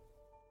call.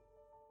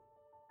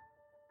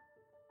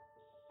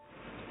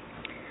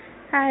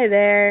 Hi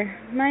there.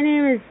 My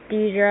name is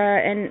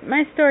Deidre, and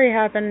my story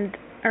happened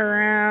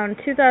around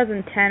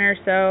 2010 or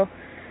so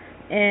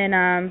in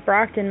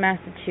Brockton,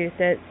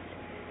 Massachusetts.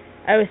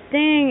 I was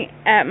staying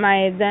at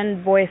my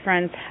then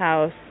boyfriend's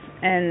house,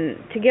 and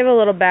to give a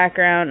little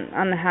background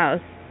on the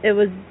house, it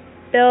was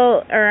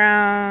built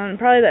around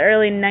probably the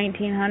early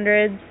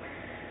 1900s.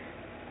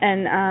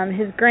 and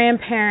his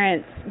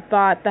grandparents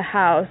bought the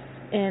house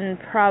in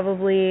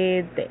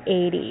probably the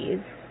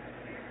 80s.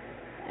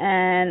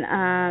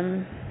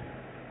 And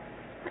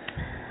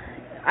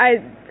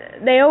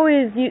they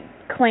always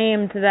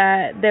claimed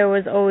that there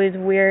was always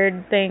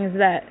weird things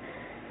that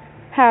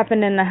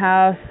happened in the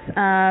house,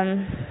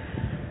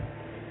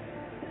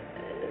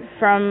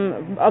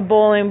 from a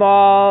bowling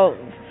ball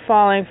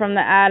falling from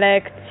the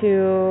attic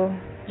to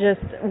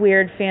just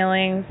weird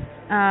feelings.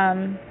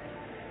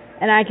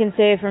 And I can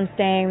say from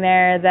staying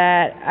there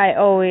that I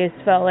always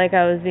felt like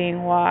I was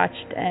being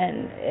watched,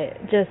 and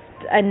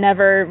I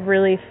never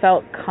really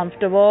felt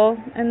comfortable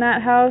in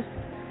that house.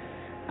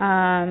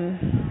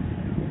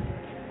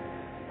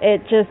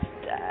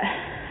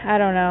 I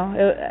don't know.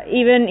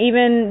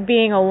 Even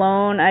being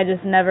alone, I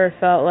just never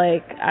felt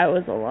like I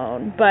was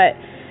alone. But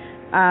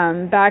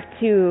back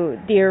to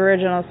the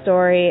original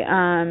story,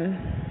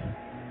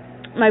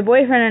 my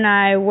boyfriend and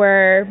I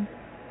were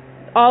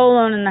all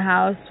alone in the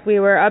house. We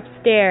were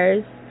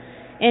upstairs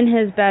in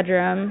his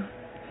bedroom.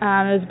 It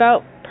was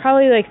about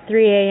probably like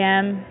 3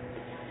 a.m.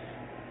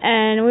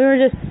 And we were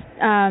just,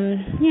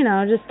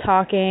 just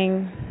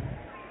talking,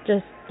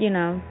 just,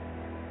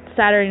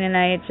 Saturday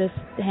night, just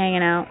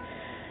hanging out.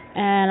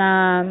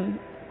 And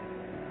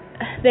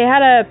they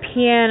had a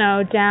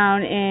piano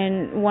down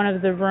in one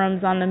of the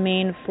rooms on the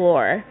main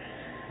floor.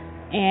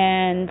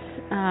 And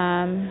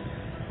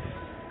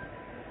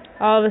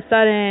all of a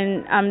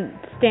sudden, I'm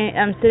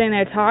sitting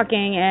there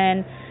talking,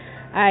 and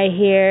I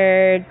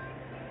hear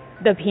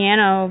the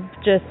piano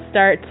just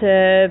start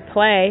to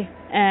play.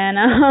 And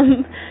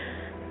I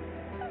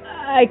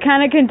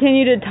kind of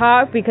continued to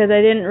talk because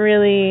it didn't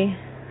really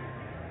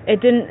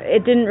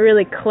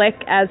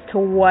click as to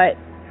what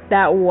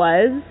that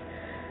was,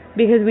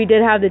 because we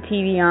did have the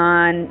TV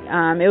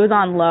on. It was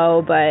on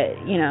low, but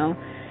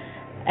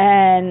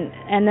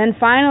and then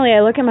finally I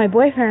look at my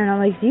boyfriend and I'm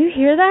like, "Do you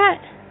hear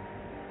that?"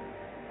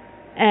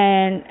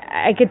 And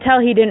I could tell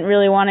he didn't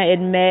really want to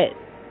admit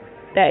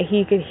that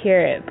he could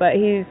hear it, but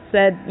he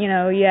said,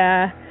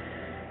 yeah,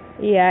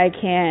 I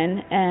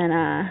can. And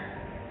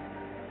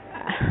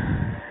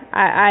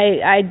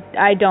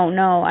I don't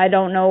know. I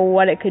don't know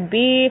what it could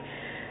be.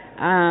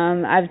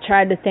 I've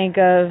tried to think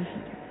of,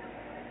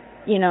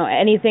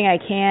 anything I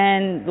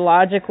can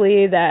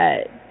logically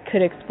that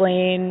could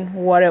explain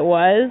what it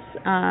was.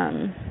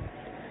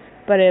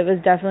 But it was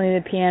definitely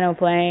the piano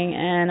playing,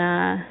 and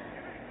I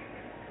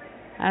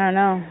don't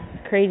know.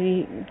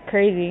 Crazy.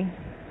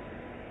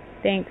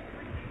 Thanks.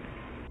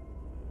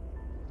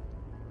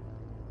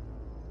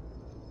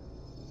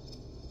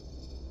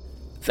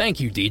 Thank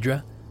you,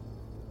 Deidre.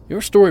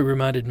 Your story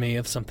reminded me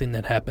of something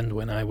that happened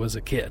when I was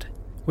a kid.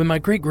 When my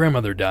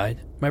great-grandmother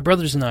died, my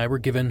brothers and I were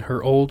given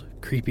her old,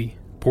 creepy,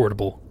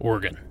 portable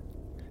organ.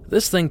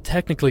 This thing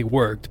technically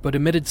worked, but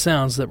emitted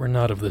sounds that were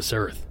not of this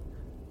earth.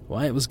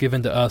 Why it was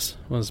given to us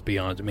was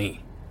beyond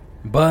me.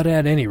 But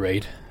at any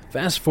rate,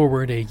 fast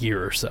forward a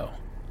year or so.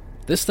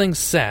 This thing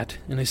sat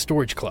in a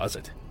storage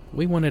closet.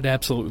 We wanted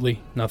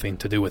absolutely nothing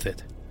to do with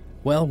it.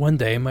 Well, one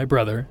day my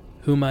brother,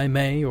 whom I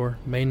may or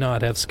may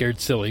not have scared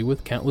silly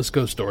with countless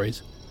ghost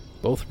stories,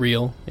 both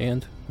real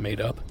and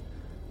made up,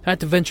 had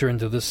to venture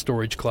into this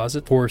storage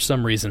closet for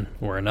some reason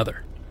or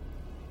another.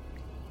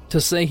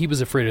 To say he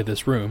was afraid of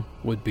this room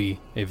would be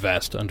a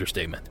vast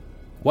understatement.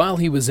 While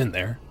he was in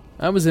there,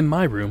 I was in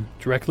my room,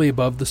 directly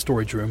above the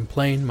storage room,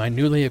 playing my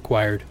newly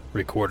acquired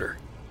recorder.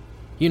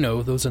 You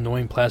know, those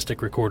annoying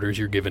plastic recorders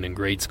you're given in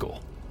grade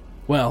school.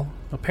 Well,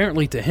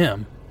 apparently to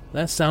him,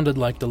 that sounded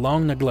like the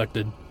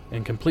long-neglected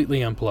and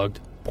completely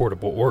unplugged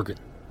portable organ.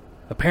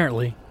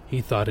 Apparently,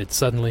 he thought it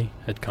suddenly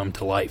had come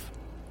to life.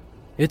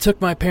 It took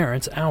my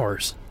parents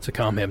hours to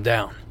calm him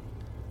down,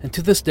 and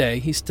to this day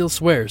he still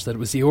swears that it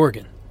was the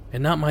organ,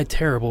 and not my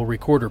terrible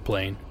recorder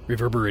playing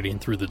reverberating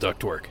through the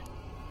ductwork.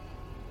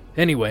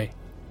 Anyway,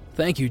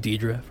 thank you,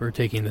 Deidre, for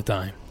taking the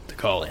time to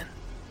call in.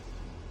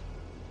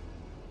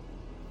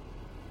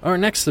 Our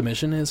next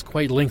submission is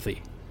quite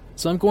lengthy,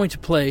 so I'm going to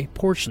play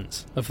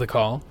portions of the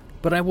call,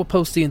 but I will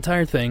post the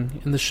entire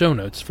thing in the show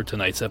notes for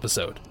tonight's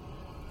episode.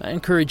 I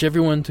encourage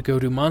everyone to go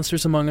to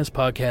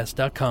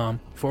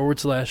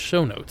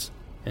monstersamonguspodcast.com/show notes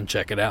and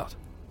check it out.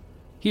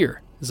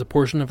 Here is a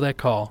portion of that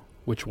call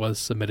which was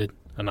submitted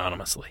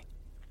anonymously.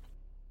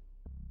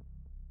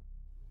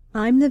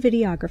 I'm the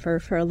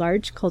videographer for a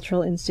large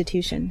cultural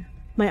institution.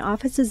 My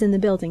office is in the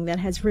building that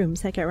has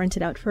rooms that get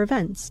rented out for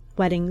events,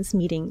 weddings,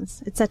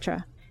 meetings,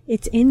 etc.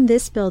 It's in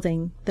this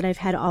building that I've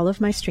had all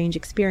of my strange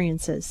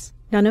experiences.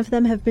 None of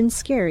them have been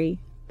scary,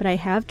 but I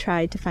have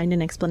tried to find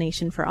an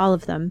explanation for all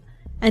of them,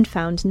 and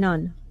found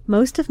none.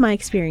 Most of my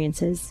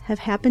experiences have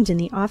happened in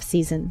the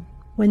off-season,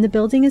 when the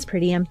building is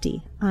pretty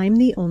empty. I'm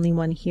the only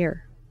one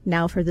here.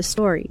 Now for the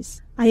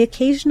stories. I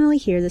occasionally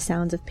hear the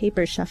sounds of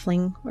papers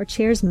shuffling or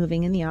chairs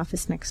moving in the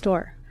office next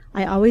door.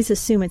 I always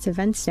assume it's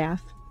event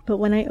staff, but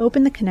when I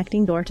open the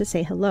connecting door to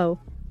say hello,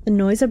 the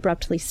noise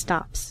abruptly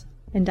stops,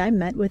 and I'm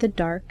met with a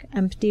dark,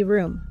 empty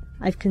room.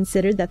 I've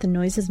considered that the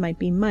noises might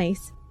be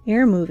mice,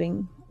 air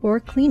moving, or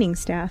cleaning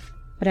staff,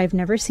 but I've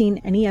never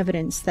seen any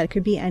evidence that it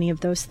could be any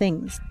of those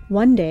things.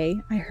 One day,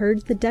 I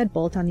heard the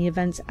deadbolt on the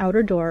event's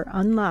outer door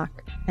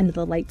unlock and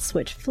the light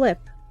switch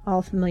flip,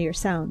 all familiar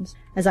sounds,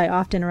 as I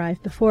often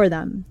arrive before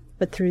them,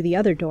 but through the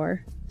other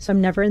door, so I'm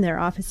never in their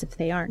office if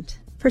they aren't.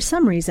 For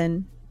some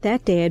reason,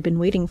 that day I'd been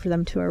waiting for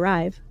them to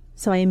arrive,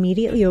 so I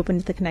immediately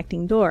opened the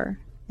connecting door,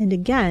 and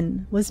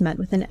again was met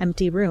with an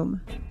empty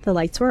room. The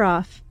lights were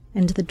off,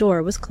 and the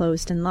door was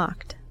closed and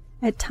locked.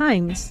 At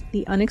times,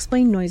 the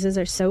unexplained noises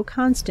are so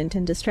constant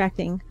and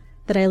distracting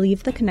that I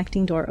leave the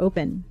connecting door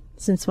open,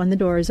 since when the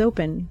door is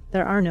open,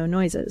 there are no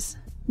noises.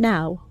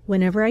 Now,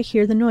 whenever I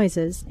hear the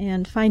noises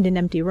and find an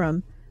empty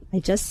room, I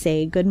just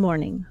say good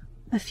morning.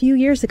 A few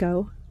years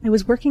ago, I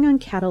was working on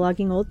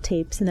cataloging old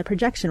tapes in the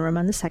projection room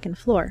on the second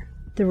floor.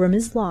 The room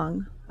is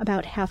long,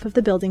 about half of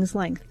the building's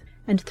length,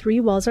 and 3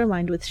 walls are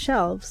lined with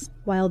shelves,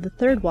 while the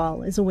third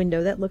wall is a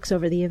window that looks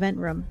over the event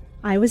room.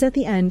 I was at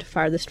the end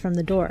farthest from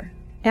the door.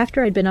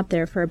 After I'd been up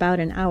there for about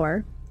an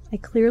hour, I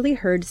clearly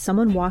heard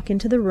someone walk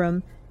into the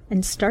room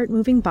and start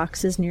moving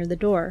boxes near the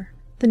door.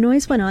 The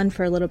noise went on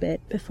for a little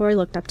bit before I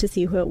looked up to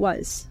see who it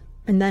was,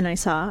 and then I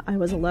saw I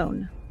was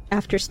alone.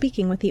 After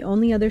speaking with the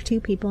only other 2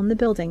 people in the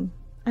building,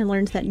 I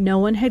learned that no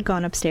one had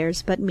gone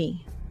upstairs but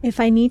me. If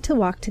I need to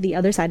walk to the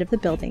other side of the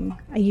building,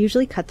 I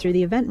usually cut through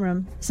the event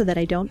room so that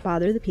I don't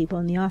bother the people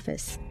in the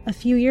office. A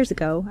few years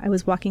ago, I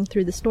was walking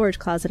through the storage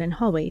closet and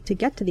hallway to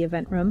get to the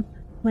event room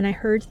when I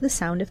heard the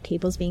sound of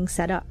tables being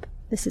set up.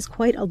 This is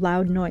quite a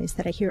loud noise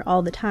that I hear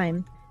all the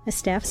time, as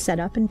staff set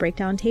up and break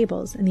down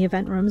tables in the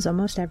event rooms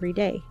almost every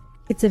day.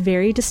 It's a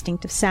very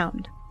distinctive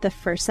sound. The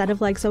first set of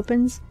legs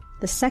opens,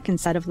 the second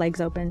set of legs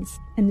opens,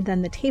 and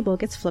then the table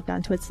gets flipped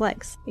onto its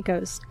legs. It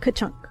goes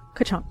ka-chunk,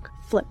 ka-chunk,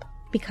 flip.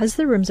 Because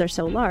the rooms are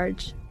so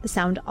large, the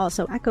sound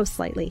also echoes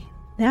slightly.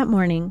 That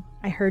morning,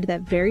 I heard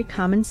that very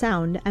common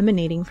sound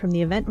emanating from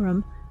the event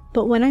room,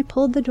 but when I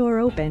pulled the door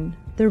open,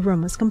 the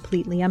room was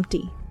completely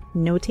empty.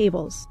 No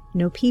tables,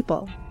 no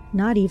people,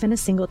 not even a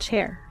single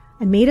chair.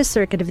 I made a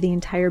circuit of the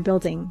entire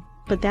building,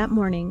 but that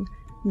morning,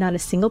 not a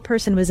single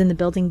person was in the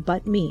building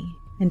but me,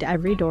 and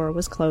every door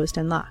was closed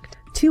and locked.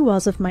 2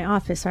 walls of my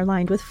office are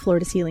lined with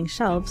floor-to-ceiling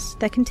shelves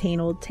that contain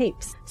old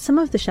tapes. Some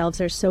of the shelves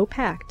are so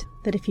packed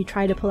that if you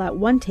try to pull out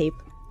one tape,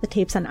 the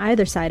tapes on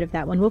either side of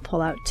that one will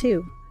pull out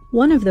too.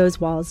 One of those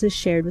walls is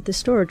shared with the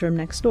storage room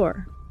next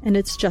door, and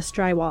it's just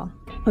drywall.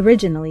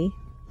 Originally,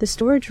 the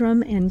storage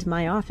room and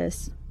my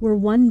office were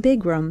one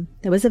big room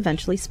that was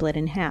eventually split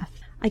in half.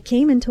 I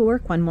came into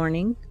work one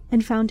morning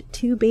and found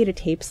 2 beta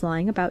tapes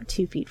lying about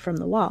 2 feet from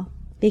the wall.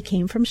 They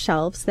came from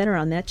shelves that are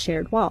on that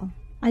shared wall.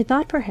 I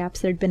thought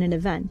perhaps there'd been an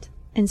event,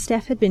 and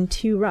staff had been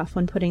too rough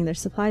when putting their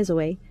supplies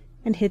away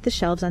and hit the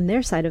shelves on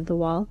their side of the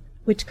wall,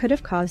 which could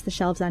have caused the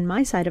shelves on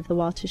my side of the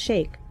wall to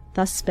shake,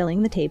 thus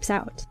spilling the tapes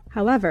out.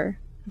 However,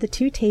 the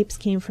 2 tapes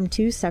came from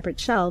 2 separate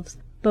shelves,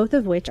 both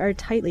of which are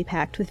tightly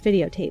packed with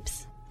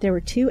videotapes. There were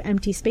 2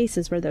 empty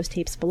spaces where those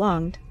tapes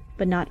belonged,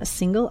 but not a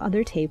single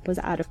other tape was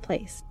out of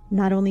place.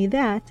 Not only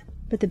that,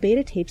 but the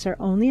beta tapes are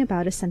only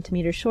about a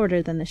centimeter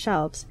shorter than the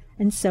shelves,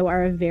 and so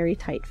are a very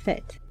tight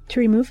fit. To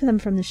remove them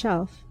from the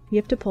shelf, you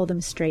have to pull them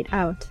straight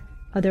out,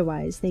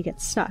 otherwise they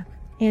get stuck.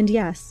 And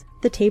yes,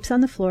 the tapes on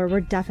the floor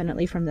were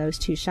definitely from those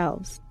 2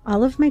 shelves.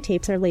 All of my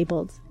tapes are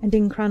labeled and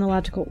in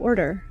chronological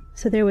order,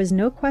 so there was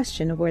no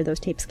question of where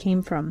those tapes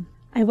came from.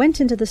 I went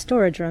into the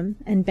storage room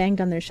and banged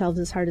on their shelves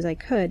as hard as I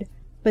could,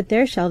 but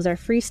their shelves are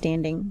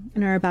freestanding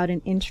and are about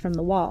an inch from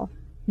the wall.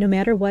 No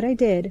matter what I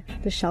did,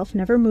 the shelf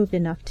never moved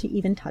enough to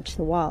even touch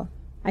the wall.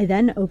 I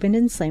then opened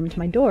and slammed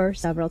my door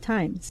several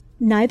times.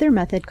 Neither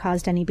method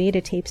caused any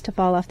beta tapes to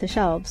fall off the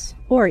shelves,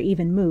 or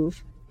even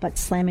move, but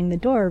slamming the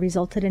door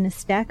resulted in a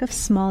stack of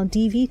small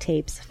DV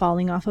tapes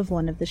falling off of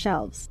one of the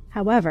shelves.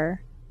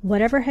 However,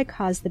 whatever had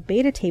caused the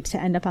beta tapes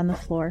to end up on the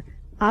floor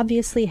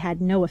obviously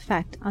had no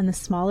effect on the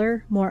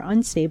smaller, more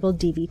unstable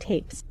DV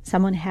tapes.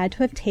 Someone had to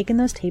have taken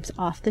those tapes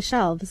off the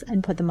shelves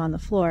and put them on the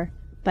floor,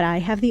 but I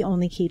have the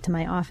only key to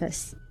my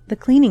office. The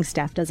cleaning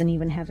staff doesn't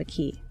even have a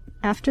key.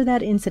 After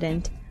that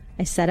incident,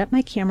 I set up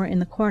my camera in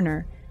the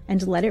corner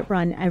and let it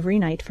run every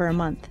night for a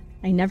month.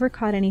 I never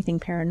caught anything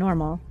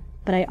paranormal,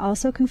 but I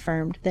also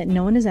confirmed that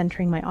no one is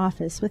entering my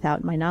office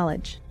without my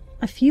knowledge.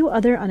 A few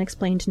other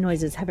unexplained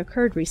noises have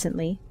occurred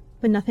recently,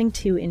 but nothing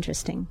too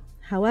interesting.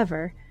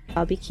 However,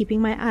 I'll be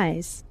keeping my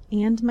eyes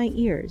and my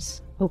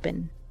ears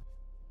open.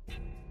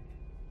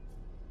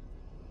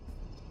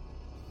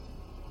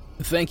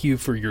 Thank you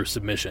for your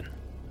submission.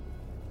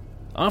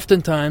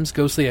 Oftentimes,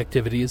 ghostly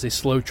activity is a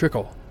slow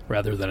trickle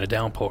rather than a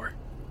downpour.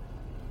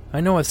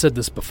 I know I've said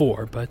this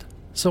before, but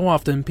so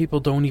often people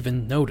don't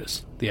even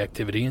notice the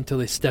activity until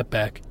they step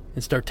back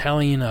and start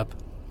tallying up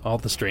all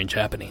the strange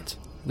happenings.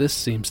 This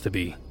seems to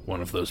be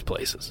one of those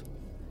places.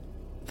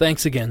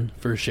 Thanks again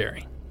for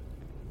sharing.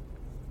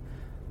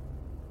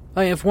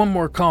 I have one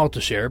more call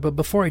to share, but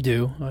before I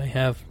do, I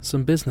have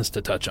some business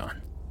to touch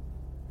on.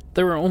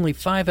 There are only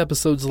 5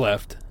 episodes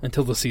left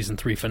until the Season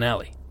 3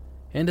 finale,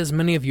 and as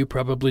many of you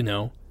probably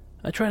know,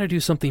 I try to do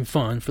something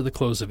fun for the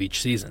close of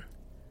each season.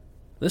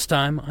 This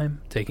time,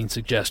 I'm taking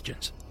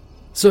suggestions.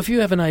 So if you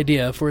have an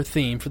idea for a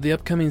theme for the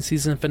upcoming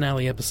season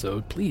finale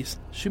episode, please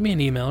shoot me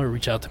an email or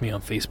reach out to me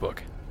on Facebook.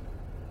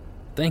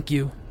 Thank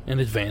you in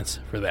advance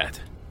for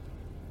that.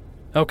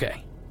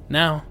 Okay,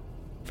 now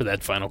for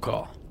that final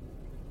call.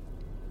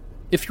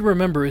 If you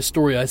remember a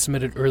story I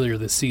submitted earlier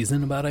this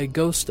season about a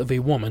ghost of a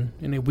woman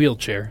in a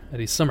wheelchair at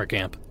a summer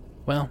camp,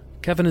 well,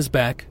 Kevin is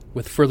back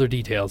with further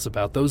details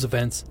about those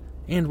events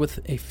and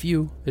with a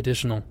few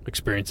additional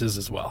experiences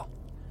as well.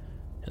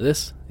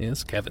 This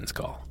is Kevin's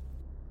call.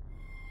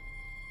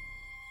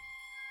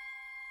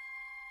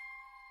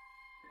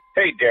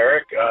 Hey,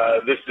 Derek.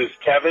 This is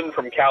Kevin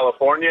from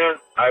California.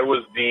 I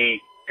was the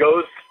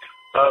ghost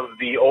of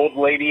the old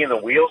lady in the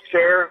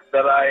wheelchair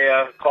that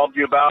I called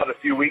you about a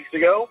few weeks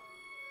ago.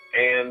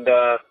 And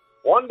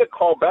wanted to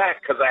call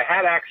back because I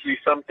had actually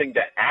something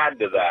to add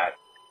to that.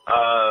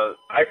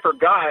 I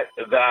forgot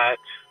that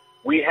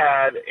we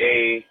had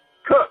a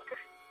cook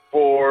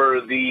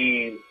for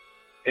the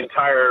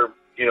entire,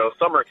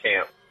 summer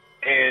camp.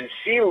 And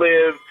she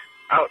lived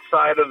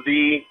outside of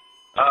the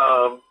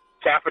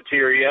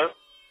cafeteria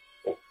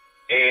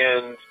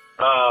and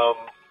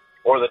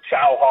or the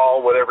chow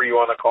hall, whatever you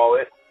want to call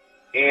it.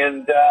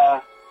 And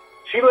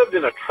she lived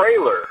in a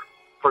trailer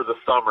for the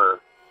summer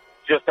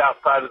just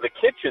outside of the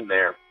kitchen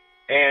there.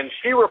 And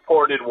she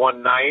reported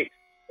one night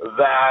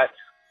that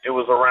it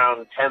was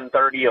around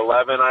 10:30,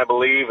 11, I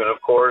believe. And,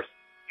 of course,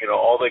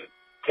 all the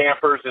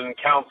campers and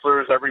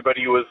counselors,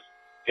 everybody was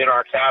in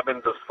our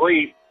cabins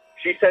asleep.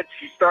 She said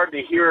she started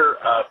to hear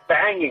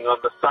banging on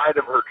the side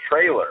of her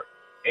trailer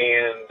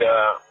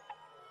and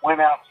went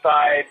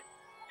outside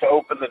to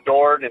open the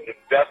door and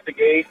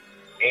investigate,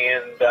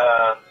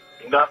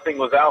 and nothing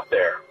was out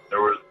there.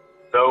 There was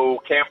no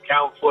camp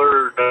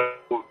counselor, no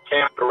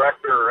camp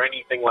director, or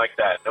anything like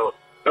that.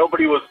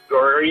 Nobody was,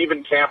 or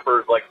even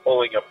campers like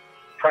pulling a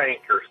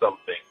prank or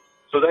something.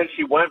 So then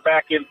she went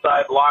back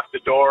inside, locked the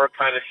door,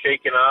 kind of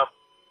shaken up,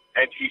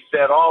 and she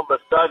said all of a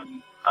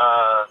sudden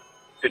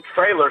the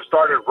trailer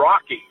started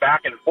rocking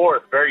back and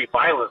forth very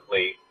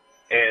violently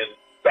and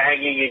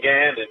banging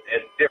again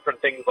and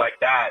different things like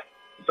that.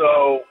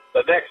 So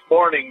the next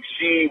morning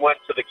she went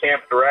to the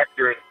camp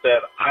director and said,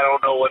 I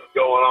don't know what's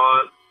going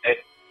on. And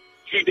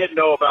she didn't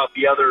know about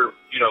the other,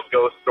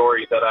 ghost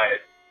stories that I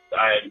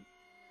had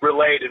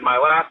relayed in my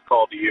last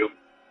call to you.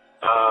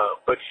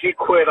 But she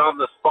quit on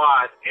the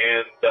spot,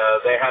 and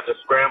they had to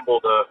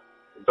scramble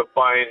to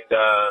find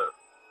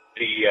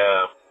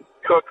the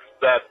cooks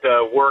that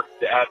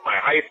worked at my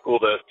high school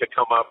to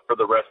come up for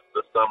the rest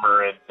of the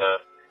summer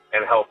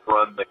and help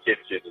run the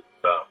kitchen and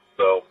stuff.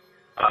 So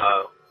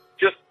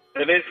just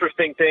an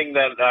interesting thing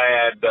that I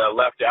had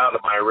left out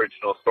of my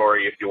original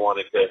story if you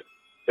wanted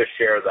to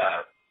share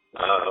that.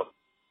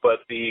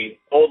 But the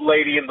old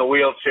lady in the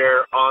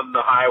wheelchair on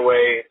the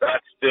highway,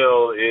 that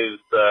still is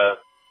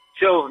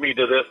chills me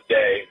to this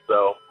day.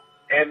 So,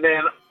 and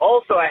then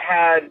also I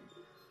had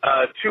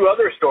two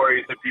other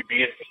stories if you'd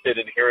be interested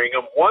in hearing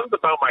them. One's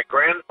about my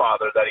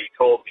grandfather that he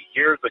told me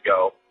years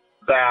ago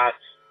that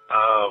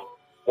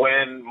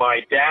when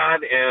my dad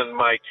and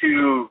my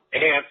two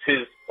aunts,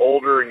 his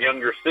older and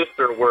younger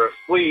sister, were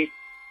asleep,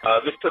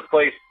 this took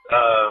place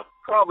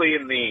probably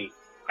in the,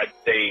 I'd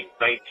say,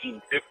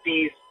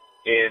 1950s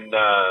in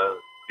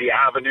the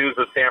avenues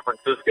of San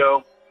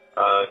Francisco,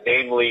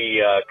 namely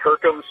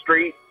Kirkham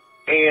Street.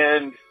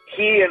 And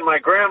he and my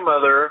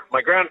grandfather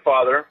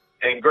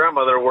and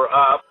grandmother were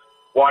up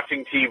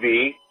watching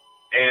TV,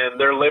 and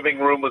their living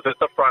room was at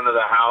the front of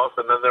the house,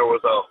 and then there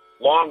was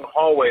a long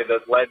hallway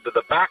that led to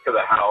the back of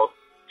the house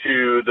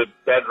to the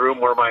bedroom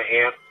where my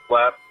aunt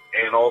slept,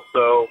 and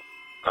also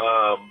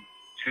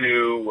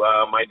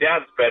to my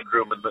dad's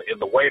bedroom in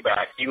the way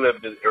back. He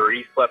slept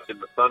in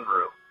the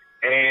sunroom.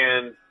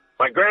 And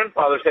my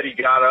grandfather said he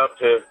got up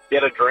to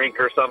get a drink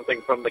or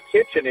something from the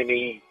kitchen, and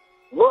he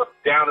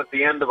looked down at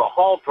the end of the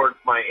hall towards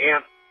my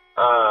aunt's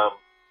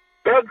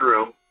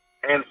bedroom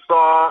and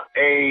saw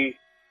a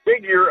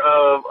figure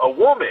of a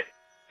woman.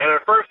 And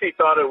at first he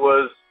thought it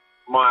was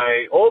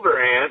my older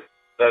aunt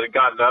that had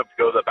gotten up to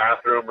go to the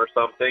bathroom or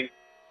something.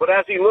 But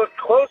as he looked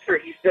closer,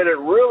 he said it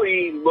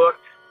really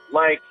looked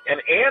like an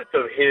aunt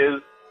of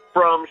his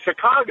from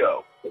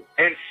Chicago.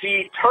 And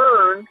she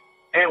turned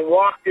and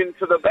walked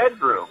into the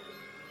bedroom.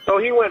 So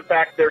he went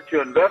back there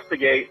to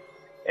investigate,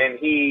 and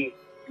he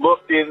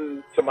looked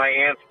into my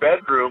aunt's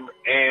bedroom,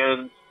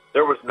 and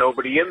there was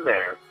nobody in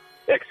there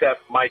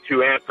except my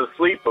two aunts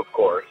asleep, of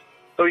course.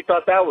 So he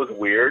thought that was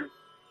weird.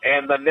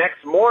 And the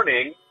next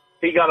morning,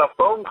 he got a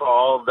phone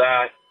call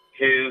that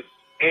his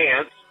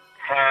aunt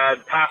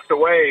had passed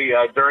away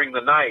during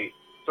the night.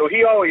 So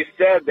he always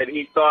said that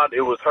he thought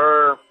it was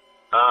her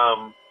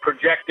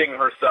projecting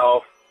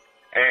herself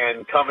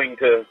and coming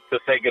to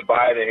say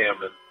goodbye to him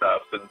and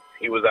stuff, since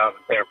he was out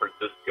in San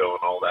Francisco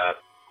and all that.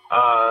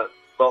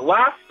 The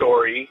last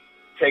story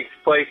takes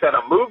place at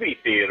a movie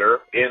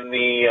theater in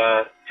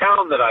the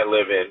town that I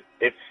live in.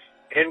 It's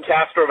in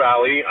Castro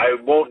Valley. I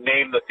won't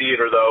name the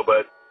theater, though,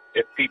 but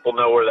if people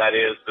know where that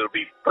is, it'll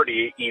be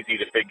pretty easy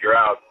to figure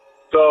out.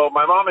 So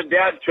my mom and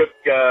dad took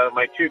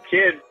my two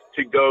kids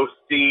to go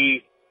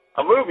see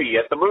a movie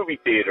at the movie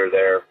theater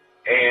there,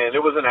 and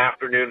it was an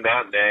afternoon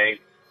matinee,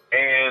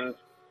 and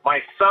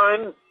my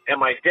son and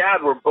my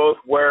dad were both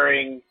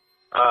wearing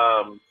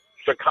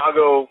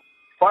Chicago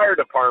Fire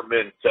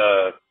Department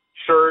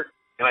shirt,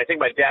 and I think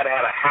my dad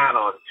had a hat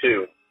on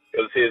too.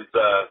 It was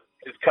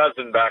his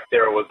cousin back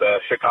there was a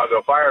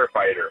Chicago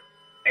firefighter,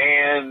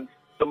 and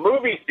the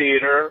movie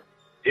theater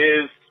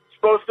is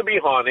supposed to be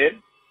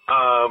haunted.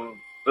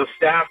 The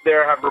staff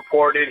there have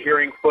reported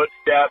hearing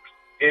footsteps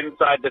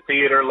inside the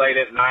theater late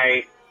at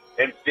night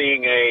and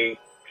seeing a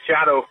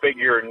shadow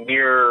figure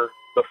near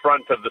the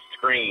front of the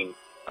screen,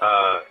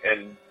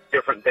 and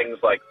different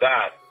things like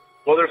that.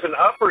 Well, there's an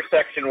upper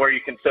section where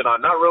you can sit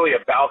on, not really a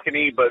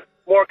balcony, but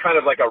more kind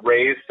of like a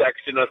raised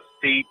section of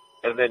seats,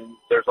 and then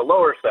there's a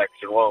lower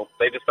section. Well,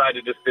 they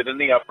decided to sit in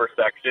the upper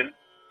section,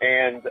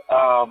 and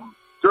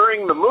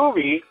during the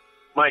movie,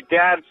 my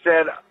dad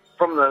said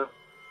from the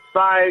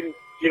side,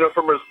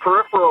 from his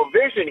peripheral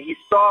vision, he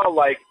saw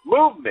like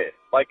movement,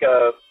 like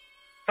a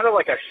kind of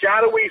like a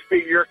shadowy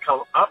figure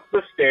come up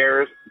the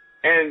stairs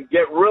and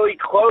get really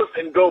close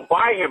and go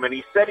by him. And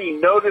he said he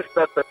noticed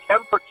that the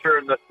temperature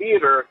in the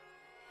theater,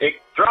 it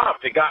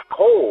dropped, it got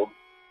cold.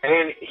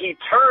 And he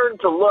turned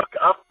to look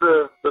up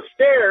the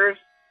stairs,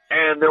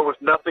 and there was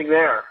nothing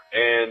there.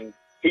 And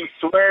he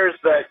swears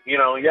that, it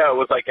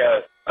was like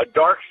a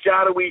dark,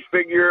 shadowy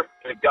figure.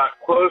 It got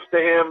close to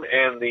him,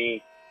 and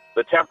the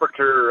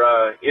temperature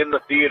in the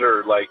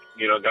theater,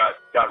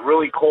 got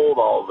really cold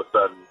all of a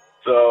sudden.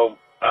 So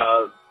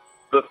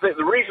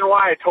the reason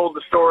why I told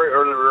the story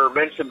or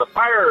mentioned the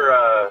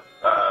fire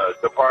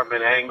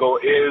department angle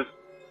is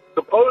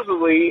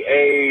supposedly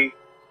a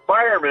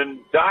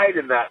fireman died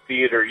in that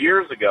theater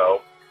years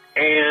ago,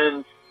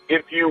 and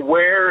if you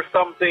wear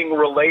something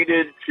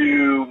related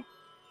to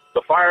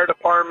the fire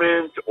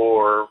department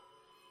or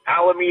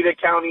Alameda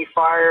County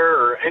Fire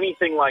or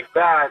anything like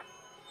that,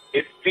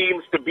 it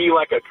seems to be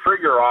like a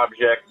trigger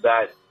object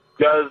that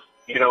does,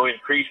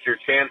 increase your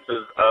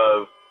chances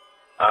of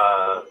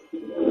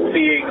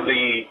seeing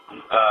the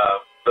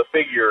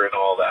figure and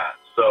all that.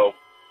 So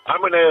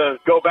I'm going to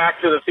go back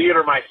to the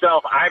theater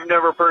myself. I've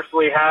never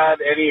personally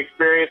had any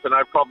experience, and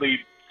I've probably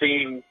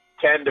seen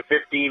 10 to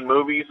 15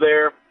 movies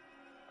there.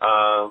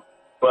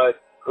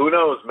 But who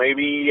knows?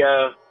 Maybe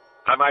I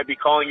might be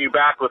calling you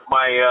back with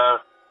my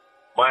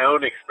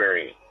own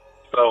experience.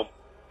 So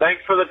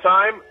thanks for the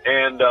time,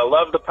 and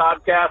love the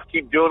podcast.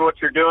 Keep doing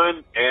what you're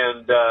doing,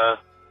 and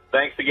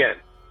thanks again.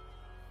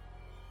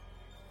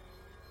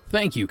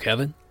 Thank you,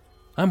 Kevin.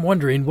 I'm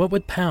wondering what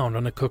would pound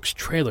on a cook's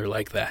trailer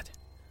like that.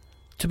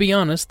 To be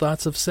honest,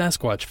 thoughts of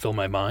Sasquatch fill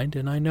my mind,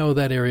 and I know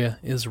that area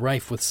is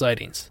rife with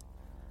sightings.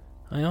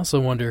 I also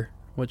wonder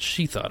what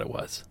she thought it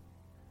was.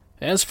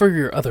 As for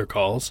your other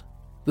calls,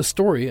 the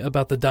story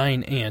about the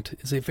dying ant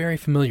is a very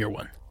familiar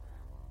one.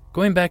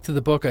 Going back to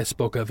the book I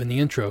spoke of in the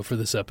intro for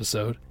this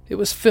episode, it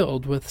was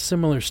filled with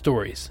similar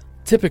stories,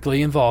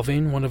 typically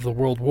involving one of the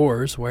world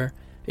wars where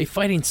a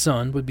fighting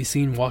son would be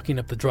seen walking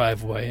up the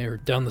driveway or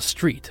down the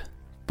street,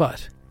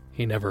 but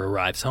he never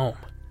arrives home.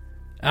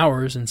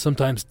 Hours and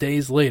sometimes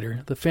days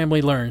later, the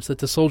family learns that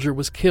the soldier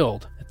was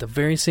killed at the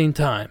very same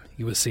time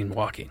he was seen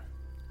walking.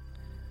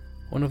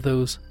 One of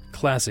those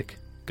classic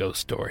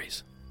ghost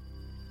stories.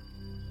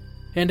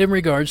 And in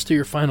regards to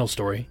your final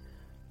story,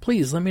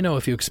 please let me know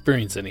if you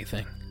experience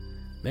anything.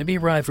 Maybe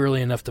arrive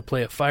early enough to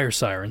play a fire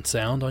siren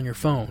sound on your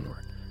phone,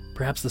 or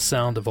perhaps the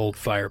sound of old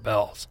fire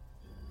bells.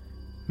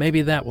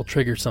 Maybe that will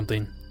trigger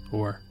something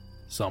or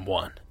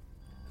someone.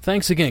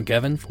 Thanks again,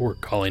 Kevin, for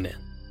calling in.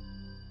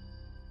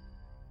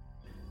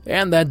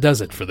 And that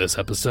does it for this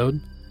episode.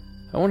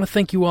 I want to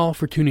thank you all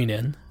for tuning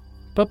in,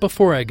 but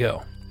before I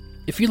go,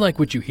 if you like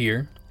what you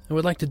hear and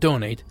would like to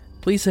donate,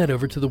 please head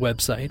over to the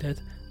website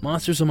at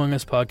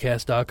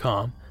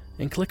monstersamonguspodcast.com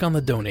and click on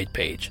the donate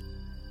page.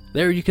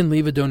 There you can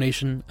leave a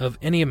donation of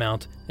any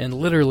amount, and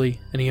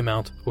literally any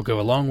amount will go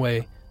a long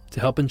way to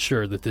help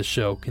ensure that this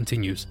show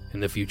continues in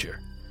the future.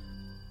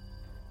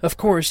 Of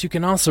course, you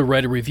can also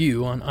write a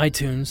review on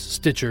iTunes,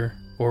 Stitcher,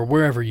 or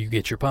wherever you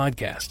get your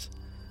podcasts.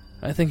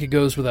 I think it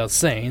goes without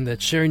saying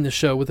that sharing the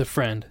show with a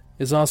friend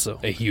is also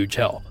a huge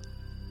help.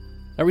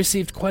 I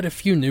received quite a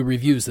few new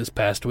reviews this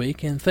past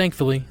week, and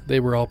thankfully they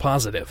were all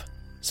positive.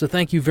 So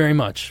thank you very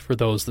much for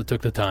those that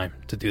took the time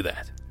to do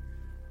that.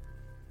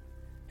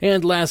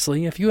 And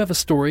lastly, if you have a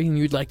story and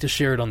you'd like to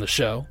share it on the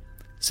show,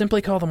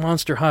 simply call the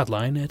Monster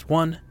Hotline at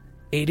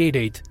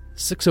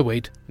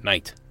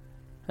 1-888-608-NIGHT.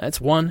 That's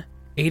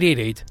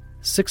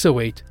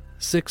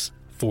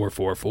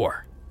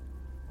 1-888-608-6444.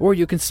 Or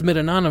you can submit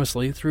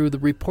anonymously through the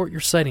Report Your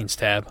Sightings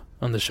tab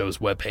on the show's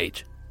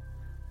webpage.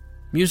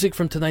 Music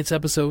from tonight's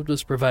episode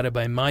was provided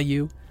by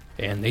Mayu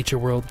and Nature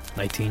World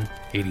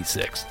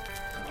 1986.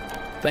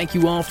 Thank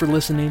you all for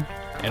listening,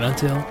 and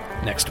until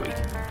next week.